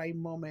for the right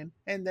moment.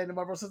 And then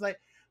Barbosa's like,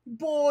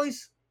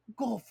 boys,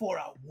 go for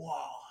a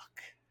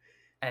walk.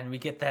 And we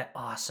get that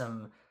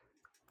awesome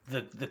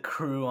the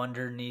crew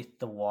underneath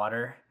the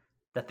water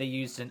that they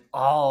used in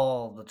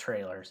all the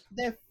trailers.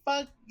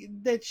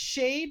 The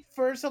shade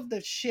first of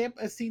the ship,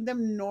 I seen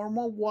them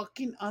normal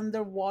walking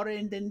underwater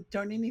and then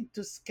turning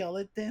into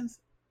skeletons.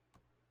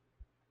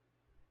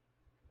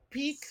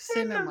 Peak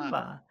cinema.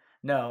 Cinema.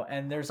 No,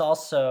 and there's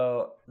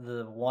also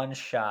the one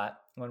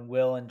shot when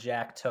Will and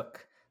Jack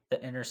took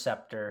the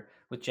interceptor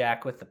with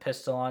Jack with the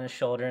pistol on his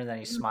shoulder and then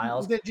he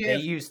smiles. The They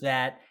GIF. use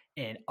that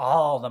in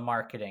all the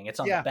marketing. It's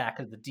on the Yeah. back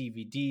of the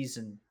DVDs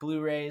and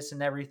Blu-rays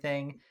and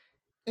everything.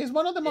 It's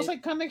one of the most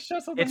It iconic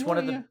shots of the it's one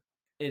of movie. the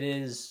it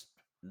is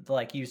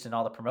like used in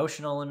all the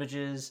promotional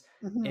images.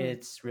 Mm-hmm.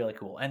 It's really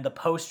cool. And the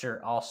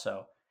poster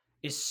also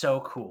is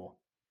so cool.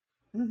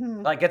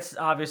 Mm-hmm. Like it's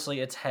obviously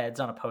it's heads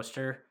on a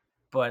poster,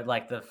 but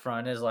like the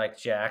front is like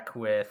Jack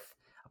with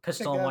a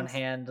pistol in one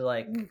hand,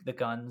 like the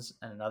guns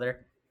and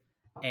another.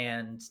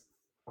 And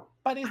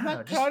but it's I don't know,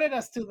 not just crowded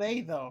as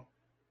today though.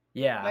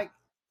 yeah. Like,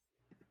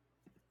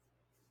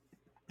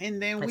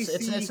 and then we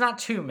It's see not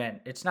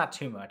it's not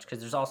too much because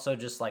there's also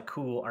just like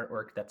cool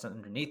artwork that's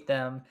underneath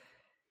them.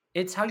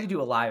 It's how you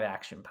do a live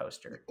action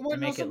poster well, and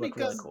and make also it look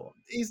really because cool.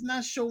 it's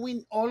not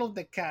showing all of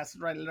the cast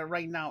right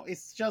now.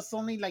 It's just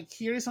only like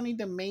here is only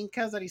the main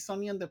cast that is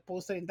only on the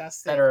poster and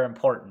that's That it. are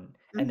important.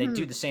 And they Mm-hmm.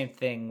 do the same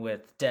thing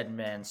with Dead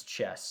Man's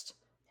Chest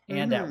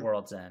and at Mm-hmm.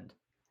 World's End.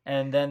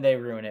 And then they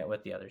ruin it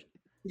with the others.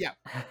 Yeah.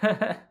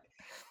 But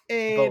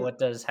And what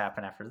does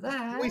happen after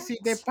we that? see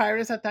the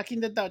pirates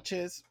attacking the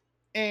Duchess,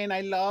 and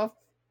I love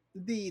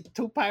the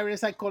two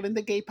pirates. I call them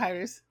the gay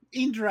pirates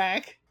in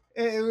drag,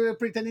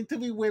 pretending to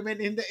be women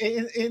in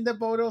the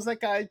boat. I was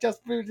like, I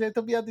just pretend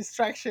to be a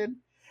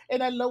distraction,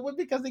 and I love it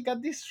because they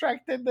got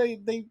distracted.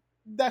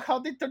 How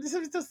they turn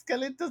themselves into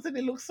skeletons, and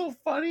it looks so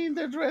funny in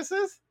their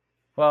dresses.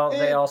 Well,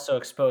 they And also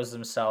expose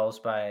themselves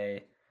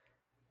by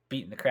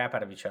beating the crap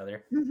out of each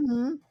other.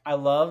 mhm, I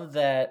love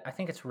that. I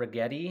think it's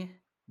Rigetti,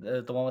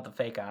 the one with the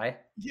fake eye,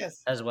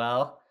 yes, as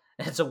well.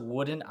 It's a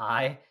wooden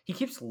eye. He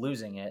keeps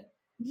losing it.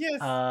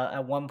 yes,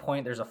 At one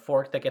point, there's a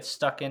fork that gets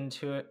stuck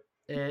into it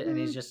and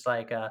he's mhm, just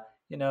like, I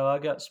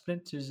got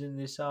splinters in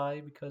this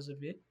eye because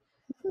of it.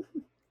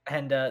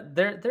 And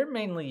they're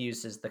mainly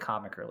used as the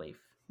comic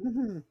relief.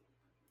 mhm.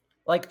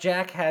 Like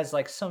Jack has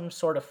like some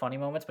sort of funny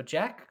moments, but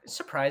Jack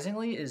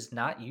surprisingly is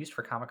not used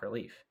for comic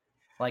relief,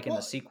 like in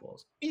the Well,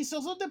 sequels. it's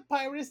also the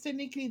pirates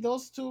technically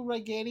those two,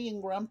 Raggedy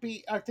and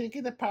Grumpy, are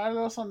taking the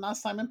parallels on not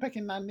Simon Peck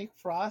and not Nick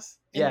Frost.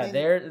 And Yeah,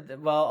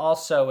 then well,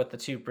 also with the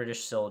two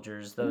British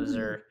soldiers, those mhm.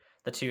 are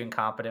the two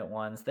incompetent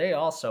ones. They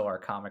also are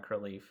comic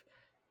relief.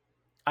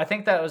 I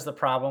think that was the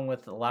problem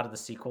with a lot of the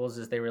sequels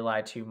is they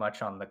rely too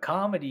much on the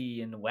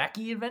comedy and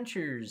wacky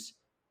adventures.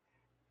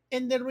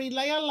 And they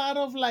rely a lot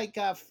of like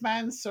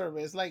fan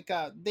service. Like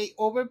they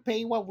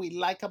overpay what we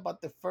like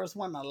about the first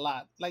one a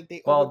lot. Like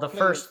they Well, the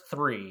overplay it. first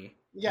three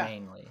Yeah.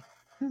 mainly.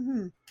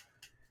 Hmm.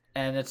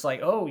 And it's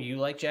like, "Oh, you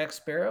like Jack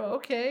Sparrow?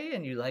 Okay,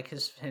 and you like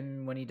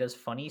him when he does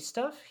funny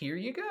stuff? Here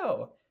you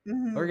go.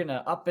 We're Hmm. going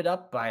to up it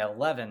up by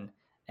 11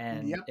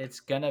 and Yep. it's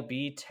going to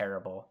be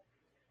terrible."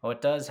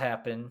 What does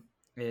happen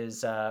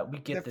is we The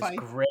get this fight.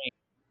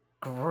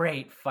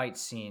 great fight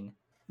scene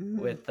Hmm.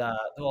 with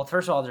well,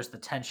 first of all there's the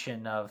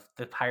tension of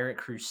the pirate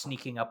crew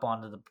sneaking up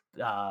onto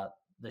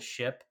the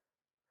ship,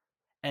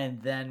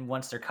 and then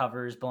once their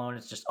cover is blown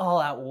it's just all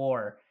out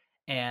war.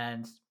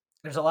 And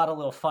there's a lot of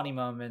little funny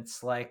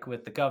moments like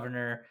with the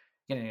governor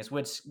getting his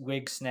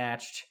wig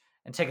snatched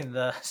and taking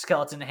the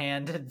skeleton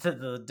hand to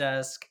the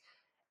desk,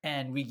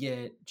 and we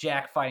get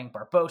Jack fighting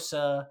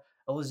Barbosa.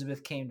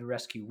 Elizabeth came to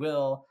rescue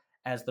Will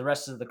as the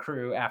rest of the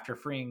crew, after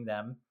freeing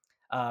them,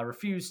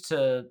 refused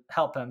to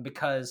help him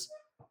because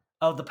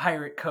of the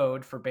pirate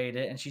code forbade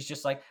it. And she's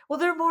just like, well,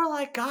 they're more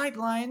like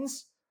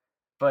guidelines.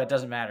 But it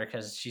doesn't matter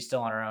because she's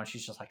still on her own.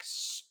 She's just like,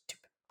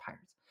 stupid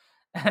pirates.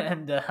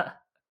 And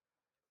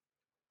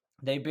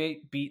they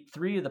beat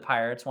three of the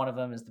pirates. One of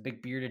them is the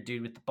big bearded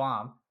dude with the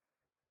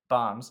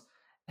bombs.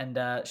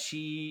 And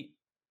she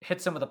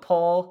hits him with a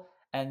pole.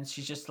 And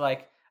she's just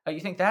like, oh, you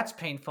think that's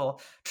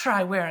painful?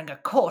 Try wearing a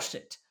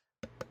corset.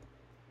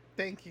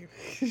 Thank you.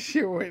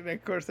 She went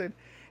of course.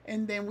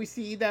 And then we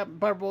see that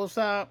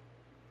Barbosa.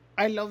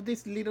 I love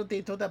this little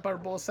detail that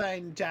Barbosa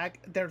and Jack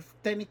they're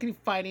technically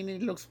fighting.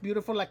 It looks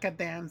beautiful like a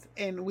dance,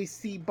 and we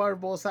see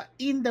Barbosa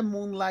in the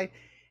moonlight.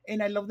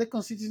 And I love the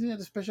consistency of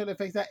the special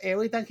effects that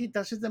every time he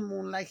touches the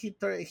moonlight, he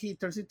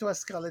turns into a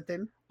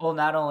skeleton. Well,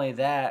 not only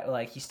that,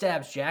 like he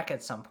stabs Jack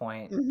at some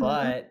point, Hmm.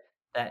 but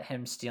that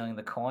him stealing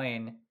the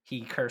coin,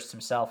 he cursed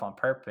himself on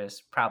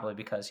purpose, probably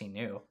because he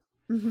knew.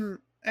 Hmm.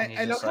 And he's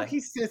I love just how like, he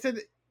says it.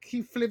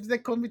 He flips the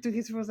coin between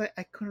his fingers. Like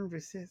I couldn't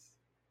resist.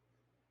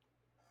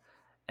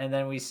 and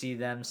then we see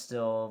them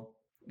still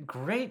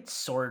great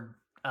sword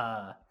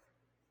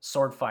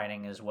sword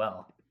fighting as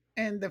well.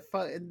 And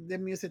the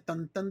music,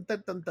 dun, dun,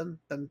 dun, dun, dun,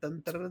 dun,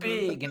 dun, dun, dun,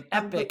 Big and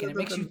epic, and it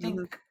makes you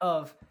think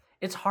of.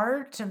 It's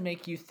hard to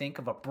make you think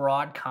of a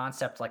broad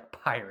concept like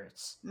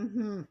pirates.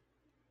 Mm-hmm.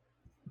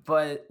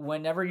 But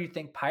whenever you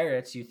think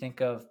pirates, you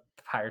think of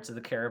Pirates of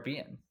the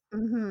Caribbean.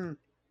 Mm-hmm.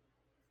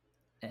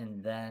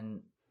 And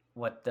then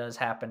what does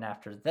happen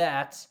after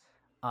that?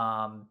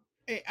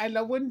 I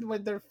love when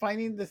they're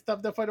finding the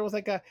stuff. The fighter was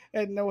like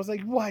and I was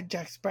like, "What,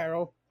 Jack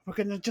Sparrow?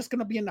 We're just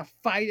gonna be in a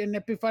fight, an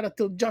epic fight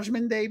until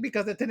Judgment Day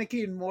because the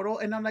Teneki immortal."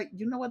 And I'm like,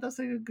 you know what? That's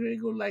a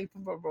great good line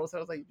from Barbosa. I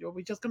was like, "Yo,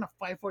 we're just gonna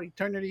fight for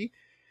eternity."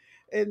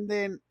 And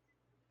then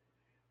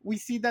we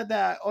see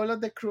that all of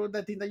the crew,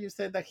 the thing that you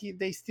said, that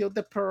they steal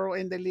the pearl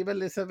and they leave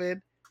Elizabeth.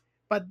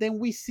 But then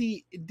we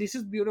see this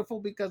is beautiful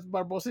because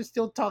Barbosa is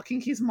still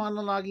talking, he's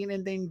monologuing,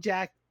 and then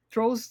Jack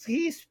throws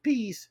his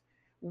piece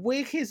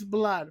with his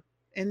blood,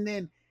 and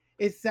then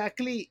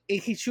exactly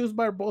he shoots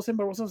Barbosa, and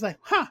Barbosa was like,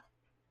 "Huh,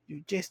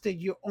 you just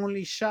did your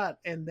only shot,"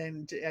 and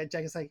then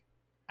Jack is like,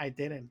 "I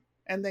didn't."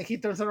 And then he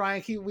turns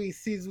around, we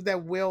sees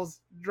that Will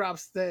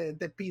drops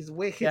the piece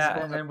with his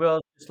blood. And then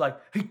Will's just like,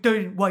 he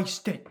didn't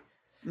waste it.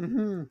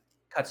 Mm-hmm.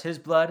 Cuts his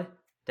blood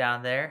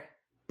down there.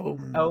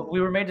 Boom. Oh, we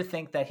were made to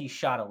think that he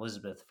shot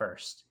Elizabeth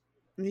first.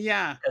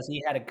 Yeah. Because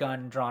he had a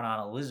gun drawn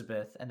on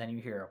Elizabeth, and then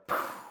you hear a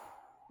poof,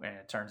 and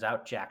it turns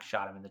out Jack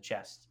shot him in the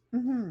chest.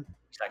 Mm-hmm.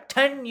 He's like,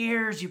 10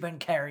 years you've been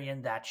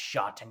carrying that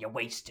shot, and you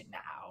waste it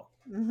now.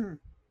 Mm-hmm.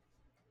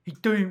 He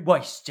didn't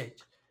waste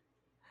it.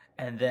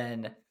 And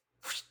then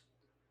whoosh,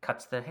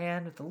 cuts the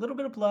hand with a little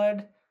bit of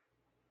blood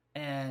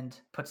and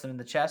puts them in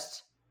the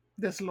chest.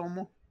 The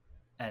slow-mo.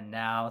 And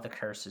now the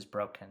curse is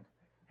broken.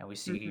 And we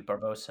see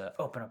Barbosa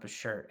open up his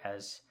shirt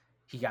as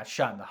he got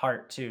shot in the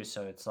heart too.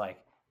 So it's like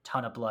a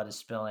ton of blood is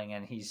spilling.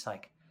 And he's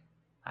like,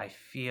 I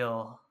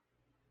feel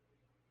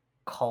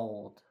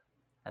cold.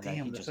 And Damn,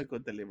 then he that's just a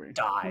good delivery.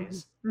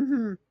 dies. Mm-hmm.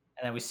 And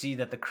then we see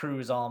that the crew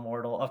is all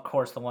immortal. Of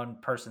course, the one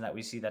person that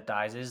we see that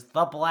dies is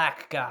the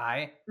black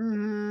guy.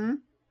 Mm-hmm.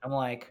 I'm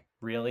like,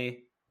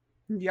 really?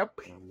 Yep.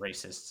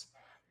 Racists.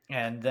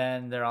 And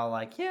then they're all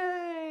like,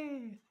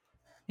 yay!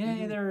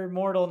 Yay, they're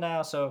immortal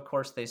now. So, of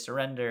course, they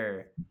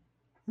surrender.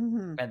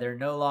 Mm-hmm. And they're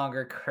no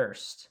longer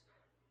cursed.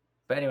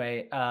 But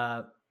anyway,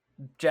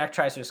 Jack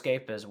tries to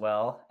escape as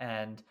well.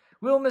 And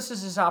Will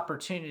misses his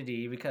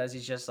opportunity because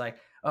he's just like,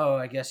 oh,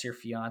 I guess your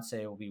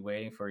fiance will be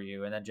waiting for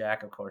you. And then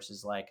Jack, of course,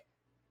 is like,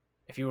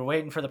 if you were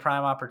waiting for the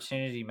prime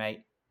opportunity,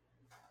 mate,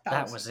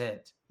 that was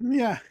it.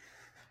 Yeah.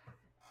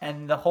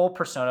 And the whole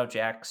persona of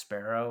Jack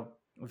Sparrow,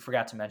 we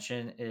forgot to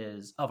mention,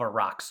 is of a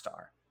rock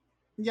star.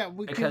 Yeah,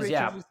 because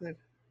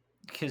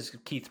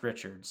Keith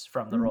Richards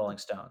from the Rolling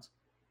Stones.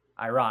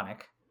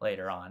 Ironic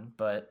later on,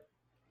 but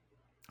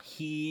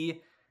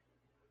because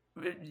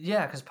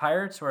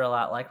pirates were a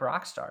lot like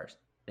rock stars.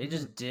 They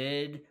just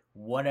did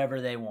whatever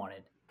they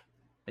wanted.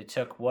 They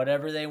took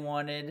whatever they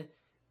wanted,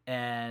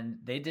 and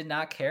they did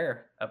not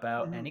care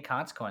about any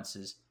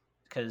consequences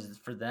because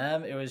for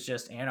them it was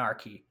just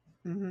anarchy.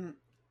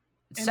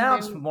 It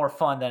sounds more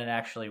fun than it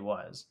actually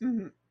was.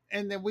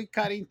 And then we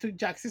cut into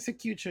Jack's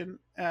execution.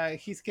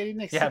 He's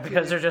getting executed. Yeah,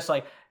 because they're just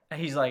like,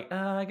 he's like,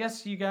 I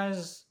guess you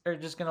guys are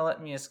just gonna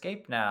let me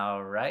escape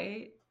now,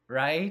 right?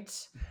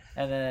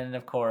 And then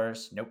of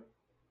course, nope.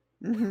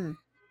 And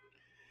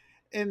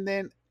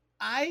then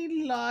I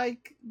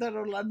like that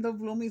Orlando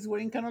Bloom is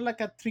wearing kind of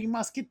like a Three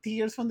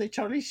Musketeers from the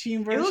Charlie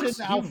Sheen version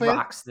outfit. He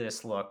rocks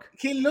this look.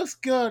 He looks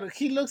good.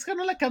 He looks kind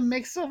of like a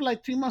mix of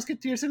like Three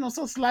Musketeers and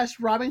also /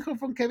 Robin Hood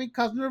from Kevin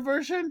Costner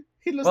version.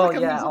 He looks like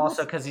a mix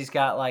also because he's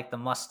got like the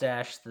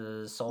mustache,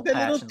 the soul the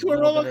patch, little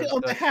twirl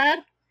on the hat.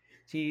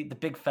 See the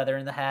big feather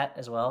in the hat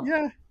as well.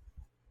 Yeah,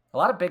 a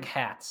lot of big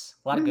hats,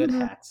 a lot of good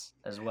hats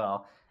as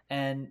well.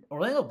 And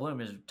Orlando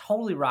Bloom is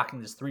totally rocking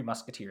this Three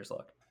Musketeers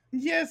look.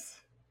 Yes.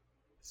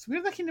 It's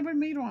weird that he never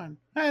made one.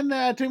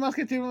 And Three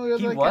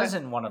Musketeers he was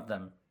in one of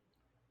them.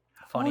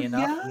 Funny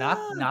enough,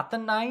 not the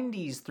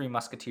 '90s Three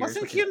Musketeers.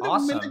 Wasn't which he in the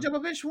awesome. Milla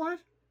Jovovich one?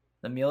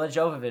 The Milla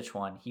Jovovich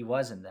one. He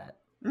was in that.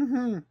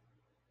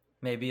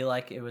 Maybe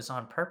like it was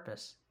on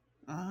purpose.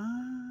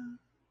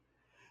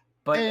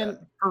 But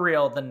for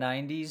real, the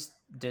 '90s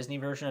Disney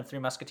version of Three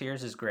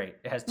Musketeers is great.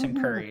 It has Tim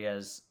Curry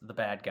as the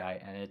bad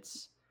guy, and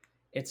it's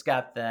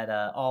got that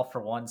All for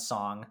One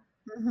song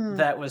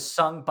that was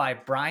sung by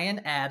Bryan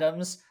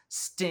Adams,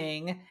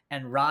 Sting,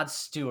 and Rod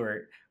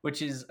Stewart,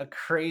 which is a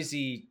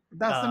crazy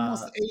that's the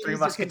most Three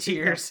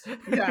Musketeers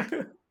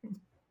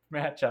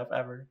matchup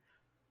ever.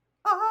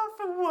 All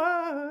for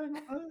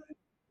One.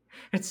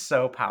 It's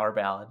so power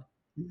ballad.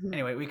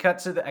 Anyway, we cut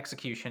to the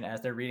execution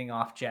as they're reading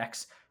off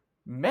Jack's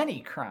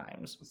many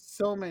crimes.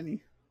 So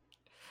many.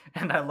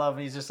 And I love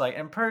he's just like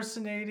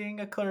impersonating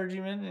a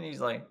clergyman, and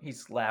he's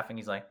laughing.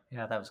 He's like,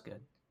 yeah, that was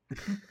good.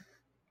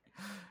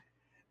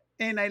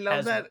 And I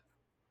love that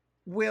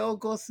Will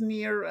goes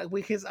near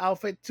with his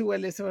outfit to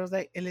Elizabeth. I was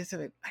like,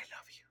 Elizabeth, I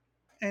love you.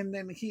 And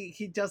then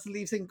he just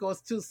leaves and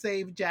goes to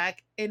save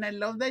Jack. And I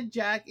love that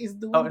Jack is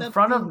doing in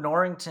front of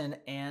Norrington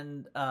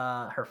and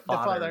her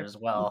father as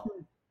well.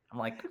 I'm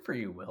like, good for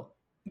you, Will.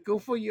 Go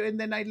for you. And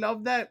then I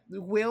love that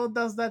Will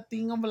does that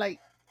thing of like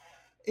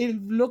it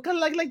look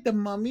like the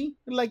mummy,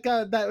 like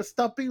that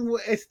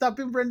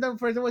stopping Brendan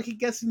first when he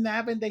gets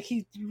snapped and then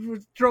he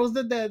throws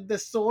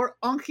the sword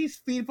on his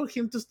feet for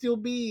him to still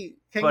be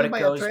But hanging it by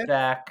a goes thread.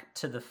 back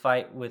to the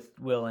fight with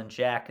Will and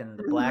Jack in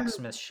the Mhm.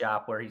 blacksmith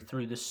shop where he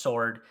threw the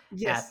sword at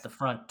Yes. the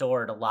front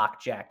door to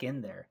lock Jack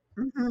in there.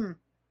 Hmm.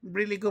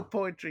 Really good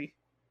poetry.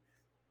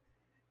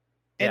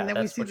 And Yeah, then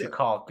we that's see what you the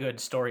call good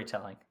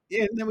storytelling.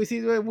 and then we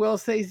see where Will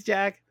says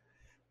Jack,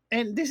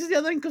 and this is the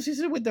other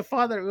inconsistency with the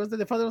father. It was that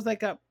the father was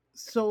like a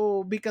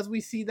so because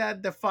we see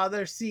that the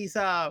father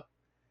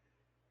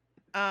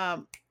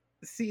um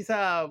sees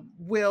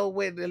Will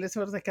with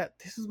Elizabeth like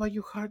this is what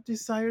your heart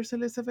desires,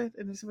 Elizabeth,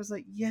 and Elizabeth's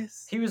like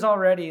yes. He was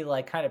already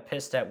like kind of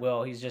pissed at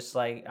Will. He's just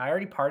like, I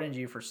already pardoned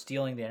you for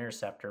stealing the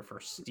interceptor for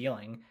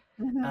stealing.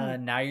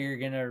 Hmm. Now you're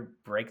gonna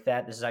break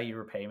that. This is how you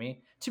repay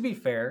me. To be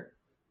fair,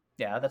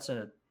 yeah, that's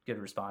a good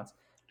response.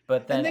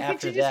 But And then then he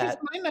after changes his that,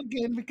 mind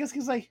again because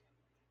he's like,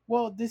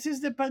 well, this is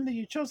the pen that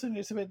you chose,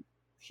 Elizabeth.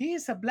 He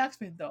is a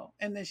blacksmith though,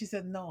 and then she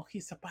said no,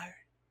 he's a pirate.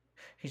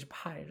 he's a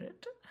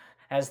pirate.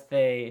 As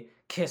they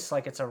kiss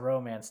like it's a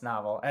romance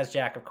novel, as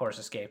Jack, of course,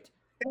 escaped.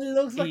 It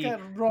looks like a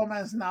He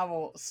romance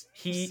novel.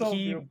 he So he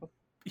beautiful.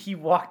 he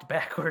walked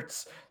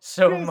backwards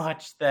so Yes.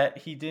 much that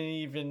he didn't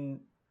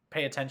even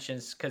pay attention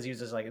because he was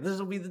just like, "This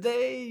will be the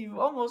day you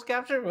almost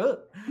capture,"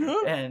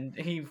 and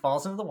he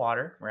falls into the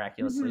water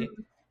miraculously.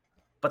 Mhm.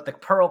 But the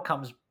pearl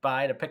comes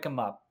by to pick him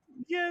up,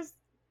 Yes.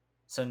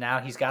 so now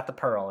he's got the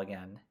pearl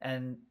again.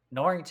 And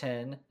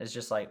Norrington is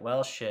just like,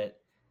 "Well, shit.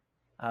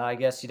 I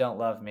guess you don't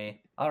love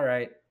me. All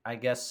right. I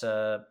guess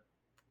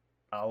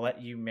I'll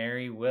let you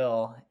marry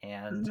Will,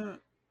 and Mhm.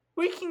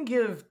 we can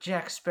give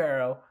Jack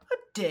Sparrow a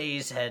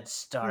day's head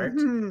start."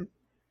 Mhm.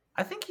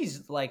 I think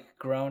he's like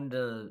grown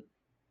to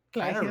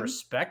kind Like of him.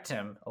 respect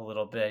him a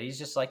little bit. He's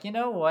just like, you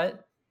know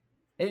what?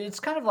 It's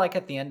kind of like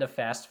at the end of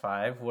Fast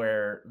Five,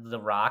 where The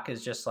Rock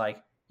is just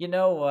like, you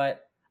know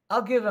what?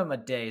 I'll give him a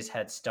day's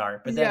head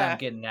start, but then I'm Yeah.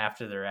 getting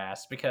after their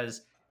ass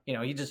because,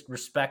 he just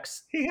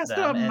respects He has to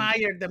them. And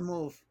admire the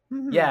move.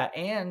 Mhm. yeah,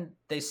 and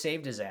they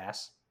saved his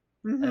ass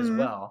as Mhm.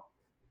 well.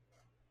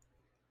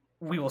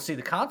 We will see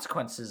the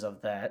consequences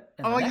of that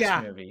in the Oh next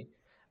yeah. movie.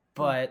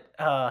 But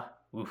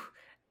oof.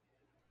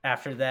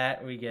 After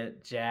that, we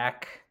get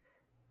Jack.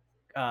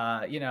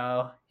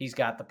 He's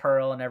got the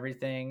pearl and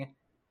everything,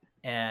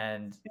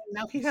 and And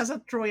now he has a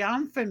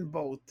triumphant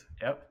boat.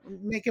 yep,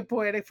 Make it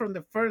poetic from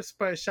the first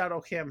shot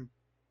of him.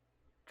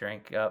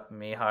 drink up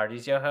me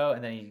hearties yo-ho,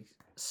 and then he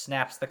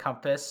snaps the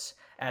compass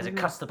as it Mhm.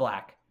 cuts to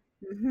black.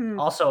 Mhm.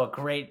 Also a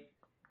great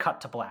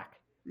cut to black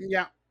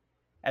Yeah.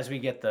 as we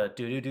get the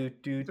do do do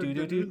do do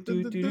do do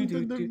do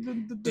do do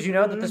do. Did you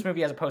know that this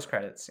movie has a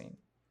post-credit scene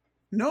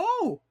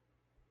No.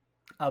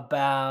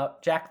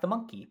 about Jack the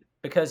monkey?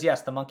 Because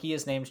yes, the monkey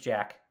is named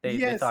Jack. They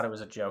thought Yes. it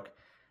was a joke.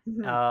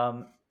 Mhm.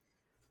 um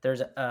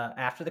there's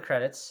after the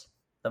credits,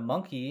 the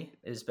monkey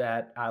is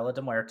at Isla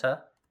de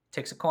Muerta,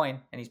 takes a coin,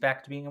 and he's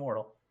back to being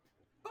immortal.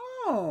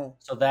 Oh.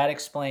 So that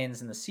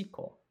explains in the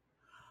sequel.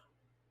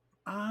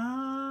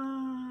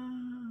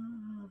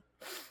 Ah.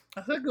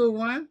 That's a good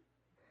one.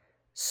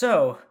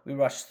 So we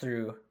rushed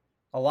through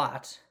a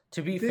lot.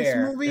 To be This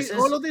fair, movie,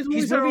 all of these these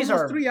movies are movies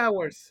almost are 3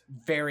 hours.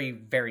 very,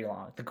 very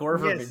long. The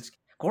Yes.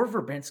 Gore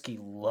Verbinski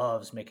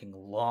loves making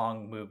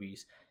long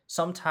movies.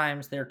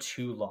 Sometimes they're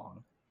too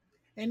long.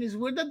 And it's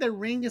weird that The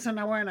Ring is an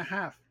hour and a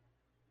half.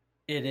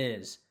 It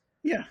is.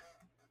 Yeah.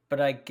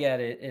 But I get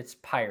it. It's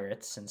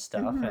pirates and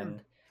stuff, Hmm.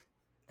 and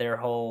their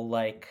whole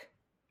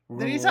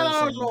There is a rules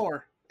lot of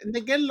lore. And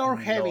they get lore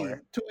and heavy,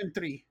 lore. 2 and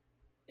 3.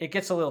 It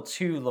gets a little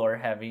too lore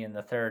heavy in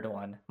the third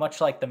one,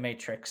 much like The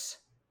Matrix,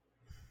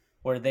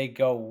 where they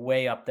go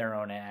way up their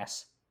own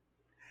ass.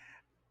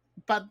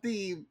 But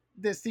the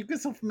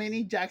sequence of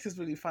many Jacks is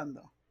really fun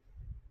though.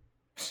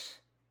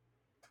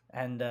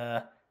 And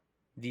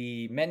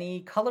the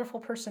many colorful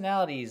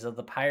personalities of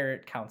the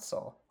Pirate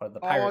Council, or the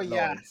Oh Pirate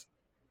yeah. Lords,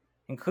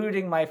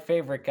 including my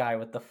favorite guy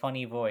with the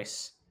funny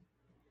voice.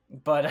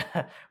 But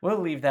we'll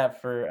leave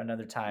that for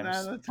another time.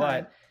 Another time.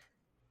 But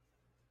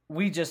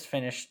we just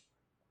finished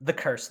The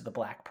Curse of the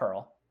Black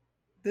Pearl.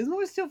 This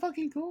movie's still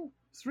fucking cool.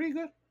 It's really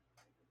good.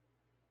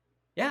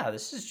 Yeah,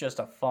 this is just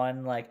a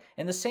fun,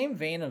 in the same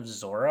vein of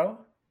Zorro,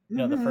 the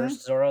Mm-hmm.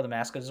 first Zorro, the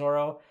Mask of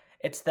Zorro.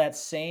 It's that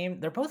same.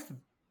 They're both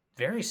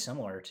very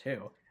similar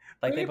too.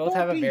 Like they Very both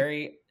have a pulpy.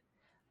 very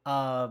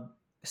uh,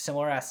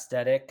 similar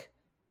aesthetic,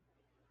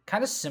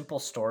 kind of simple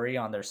story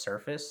on their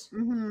surface.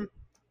 Mm-hmm.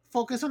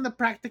 Focus on the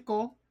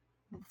practical.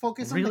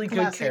 Focus on the Really good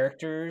classic.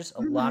 characters,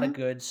 a lot Mm-hmm. of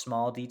good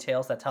small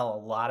details that tell a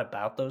lot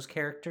about those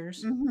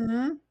characters.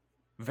 Mm-hmm.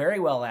 Very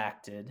well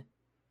acted,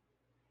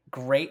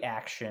 great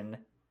action,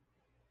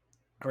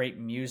 great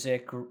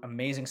music,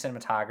 amazing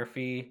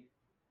cinematography.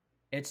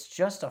 It's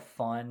just a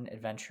fun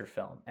adventure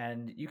film,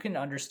 and you can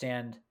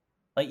understand,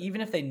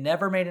 even if they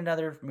never made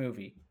another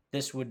movie,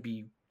 this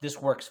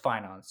works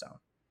fine on its own.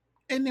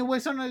 And it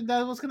was on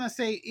that was gonna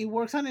say it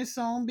works on its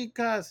own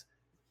because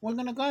we're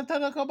gonna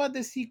talk about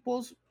the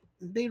sequels.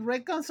 They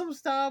retcon some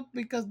stuff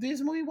because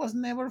this movie was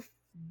never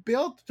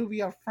built to be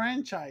a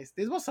franchise.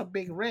 This was a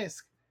big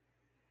risk.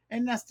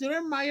 And I still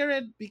admire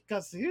it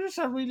because here's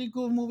a really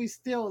good movie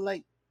still.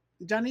 Like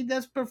Johnny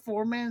Depp's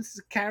performance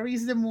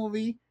carries the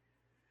movie,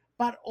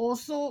 but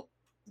also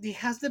it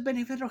has the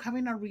benefit of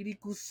having a really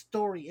good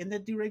story and the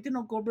directing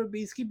of Gore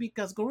Verbinski,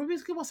 because Gore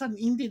Verbinski was an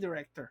indie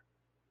director.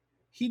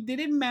 He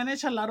didn't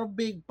manage a lot of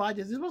big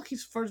budgets. This was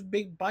his first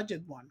big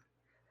budget one.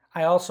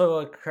 I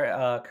also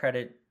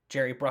credit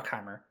Jerry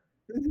Bruckheimer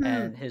Mm-hmm.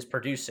 and his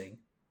producing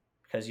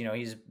because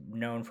he's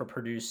known for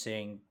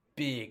producing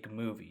big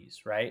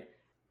movies, right?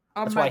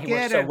 That's why he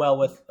works so Armageddon, well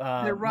with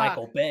The Rock.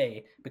 Michael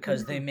Bay,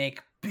 because they Mm-hmm.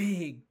 make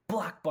big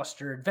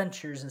blockbuster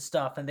adventures and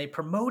stuff, and they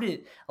promote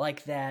it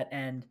like that.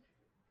 And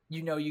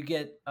you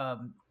get.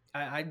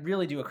 I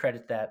really do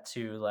accredit that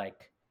to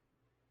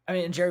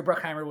Jerry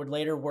Bruckheimer would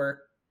later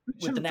work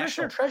with the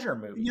National Treasure. Treasure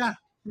movies, Yeah.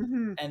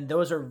 Mm-hmm. and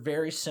those are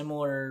very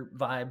similar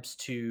vibes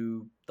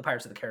to the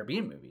Pirates of the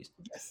Caribbean movies,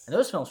 and Yes.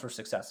 those films were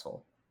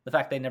successful. The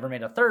fact they never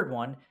made a third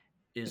one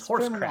is It's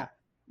horse criminal. crap,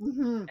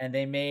 Mm-hmm. and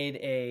they made a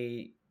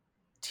A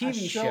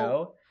TV show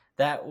show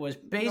that was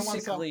no one saw.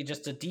 basically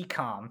just a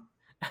decom,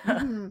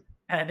 Mm-hmm.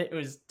 and it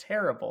was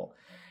terrible.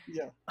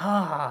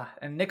 Yeah.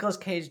 And Nicolas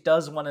Cage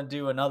does want to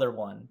do another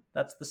one.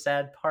 That's the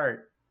sad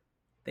part.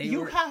 They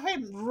You were have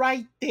him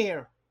right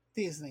there,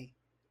 Disney.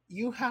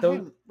 You have though,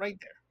 him right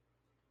there.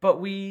 but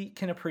we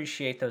can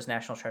appreciate those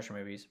National Treasure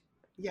movies.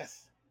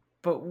 Yes.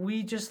 But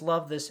we just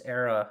love this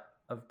era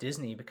of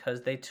Disney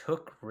because they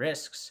took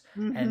risks,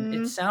 and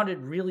Mm-hmm. it sounded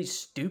really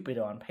stupid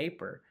on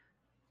paper.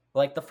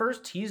 Like the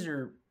first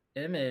teaser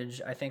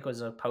image, I think,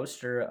 was a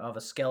poster of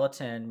a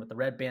skeleton with the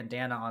red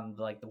bandana on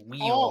the Oh,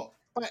 wheel,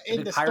 but the in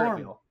big the pirate storm.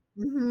 wheel.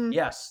 Mm-hmm.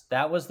 Yes,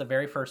 that was the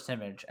very first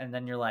image, and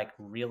then you're like,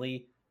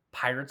 really,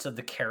 Pirates of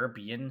the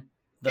Caribbean,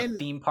 the And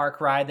theme park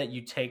ride that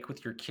you take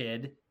with your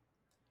kid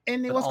it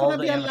with was all gonna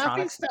the be a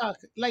laughing animatronics? stock.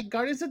 Like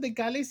Guardians of the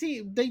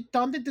Galaxy, they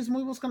thought that this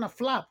movie was gonna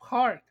flop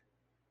hard.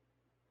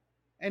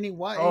 And it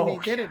was, and Oh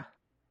it did it. yeah,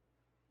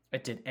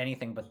 it did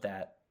anything but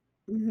that.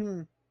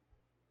 Mm-hmm.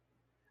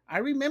 I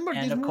remember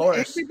And this of movie.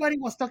 course, Everybody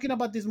was talking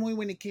about this movie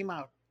when it came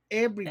out.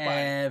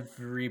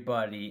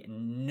 Everybody.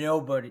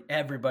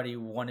 everybody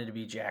wanted to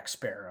be Jack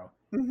Sparrow.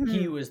 He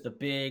Mm-hmm. was the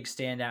big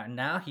standout, and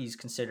now he's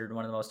considered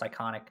one of the most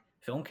iconic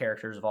film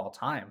characters of all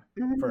time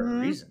for a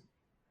Mm-hmm. reason.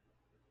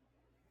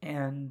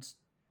 And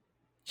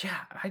yeah,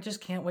 I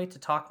just can't wait to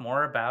talk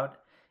more about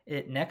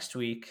it next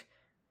week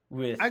I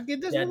with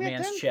give this Dead movie a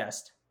Man's 10.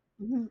 Chest.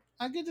 Mm-hmm.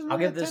 I give this I'll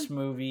movie a give 10. this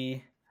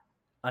movie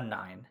a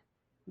 9.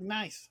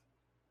 Nice.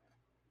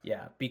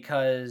 Yeah,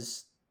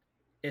 because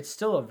it's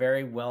still a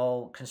very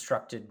well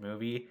constructed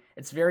movie.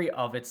 It's very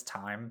of its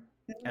time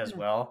as Mm-hmm.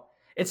 well.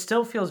 It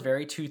still feels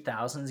very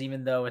 2000s,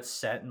 even though it's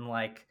set in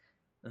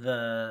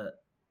the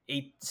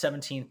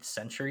 17th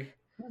century.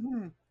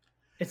 Mm-hmm.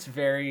 It's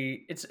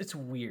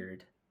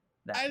weird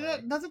that way.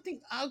 That's the thing.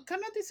 I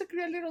kind of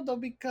disagree a little though,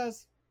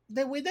 because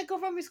the way that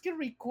Government Whiskey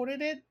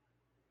recorded it,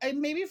 it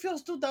maybe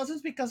feels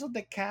 2000s because of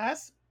the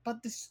cast,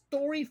 but the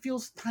story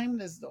feels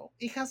timeless though.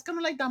 It has kind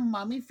of like that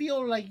mommy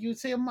feel, like you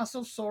say, a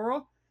Muscle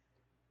Sorrow,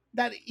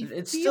 that it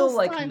It's still feels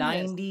like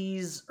timeless.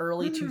 90s,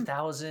 early Hmm.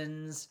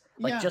 2000s,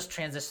 like Yeah. just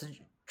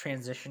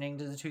transitioning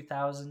to the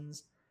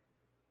 2000s.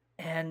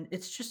 And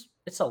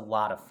it's a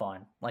lot of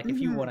fun. Like if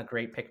you Hmm. want a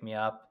great pick me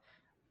up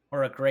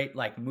or a great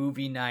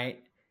movie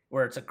night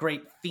where it's a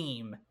great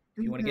theme,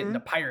 if you want to get Hmm. into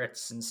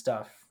pirates and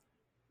stuff,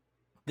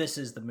 this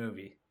is the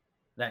movie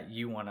that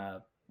you want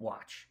to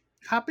watch.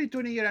 Happy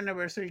 20-year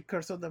anniversary,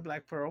 Curse of the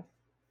Black Pearl.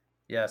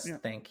 Yes, Yeah.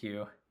 thank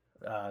you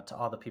to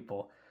all the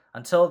people.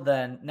 Until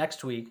then,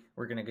 next week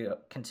we're going to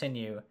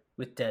continue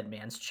with Dead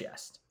Man's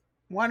Chest.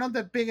 One of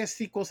the biggest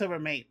sequels ever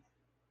made.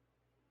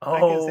 I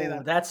can say Oh,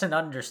 that. that's an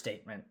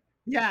understatement.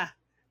 Yeah.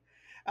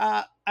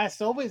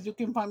 As always, you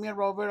can find me at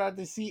Robert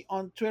RDC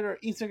on Twitter,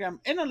 Instagram,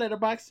 and on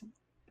Letterboxd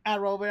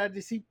at Robert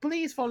RDC.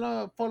 Please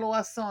follow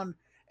us on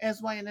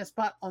SYN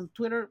Spot on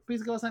Twitter.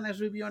 Please give us a nice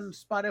review on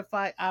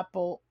Spotify,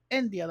 Apple,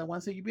 and the other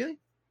ones. So you Billy?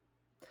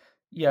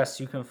 Yes,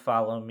 you can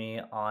follow me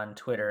on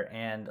Twitter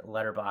and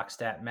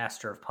Letterboxd at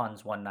Master of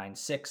Puns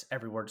 196.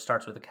 Every word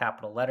starts with a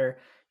capital letter.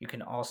 You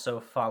can also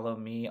follow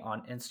me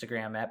on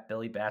Instagram at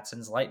Billy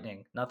Batson's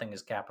Lightning. Nothing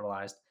is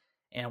capitalized.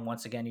 And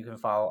once again, you can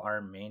follow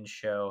our main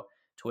show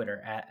Twitter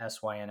at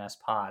SYNS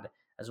Pod,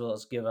 as well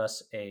as give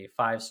us a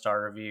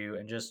 5-star review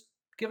and just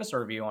give us a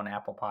review on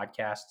Apple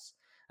Podcasts,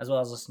 as well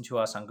as listen to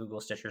us on Google,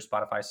 Stitcher,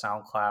 Spotify,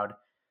 SoundCloud,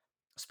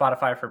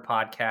 Spotify for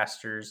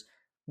podcasters,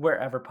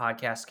 wherever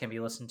podcasts can be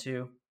listened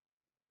to.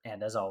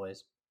 And as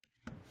always,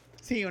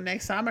 See you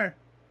next summer.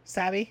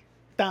 Savvy?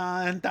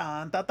 Dun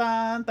dun dun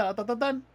dun dun dun dun. Dun.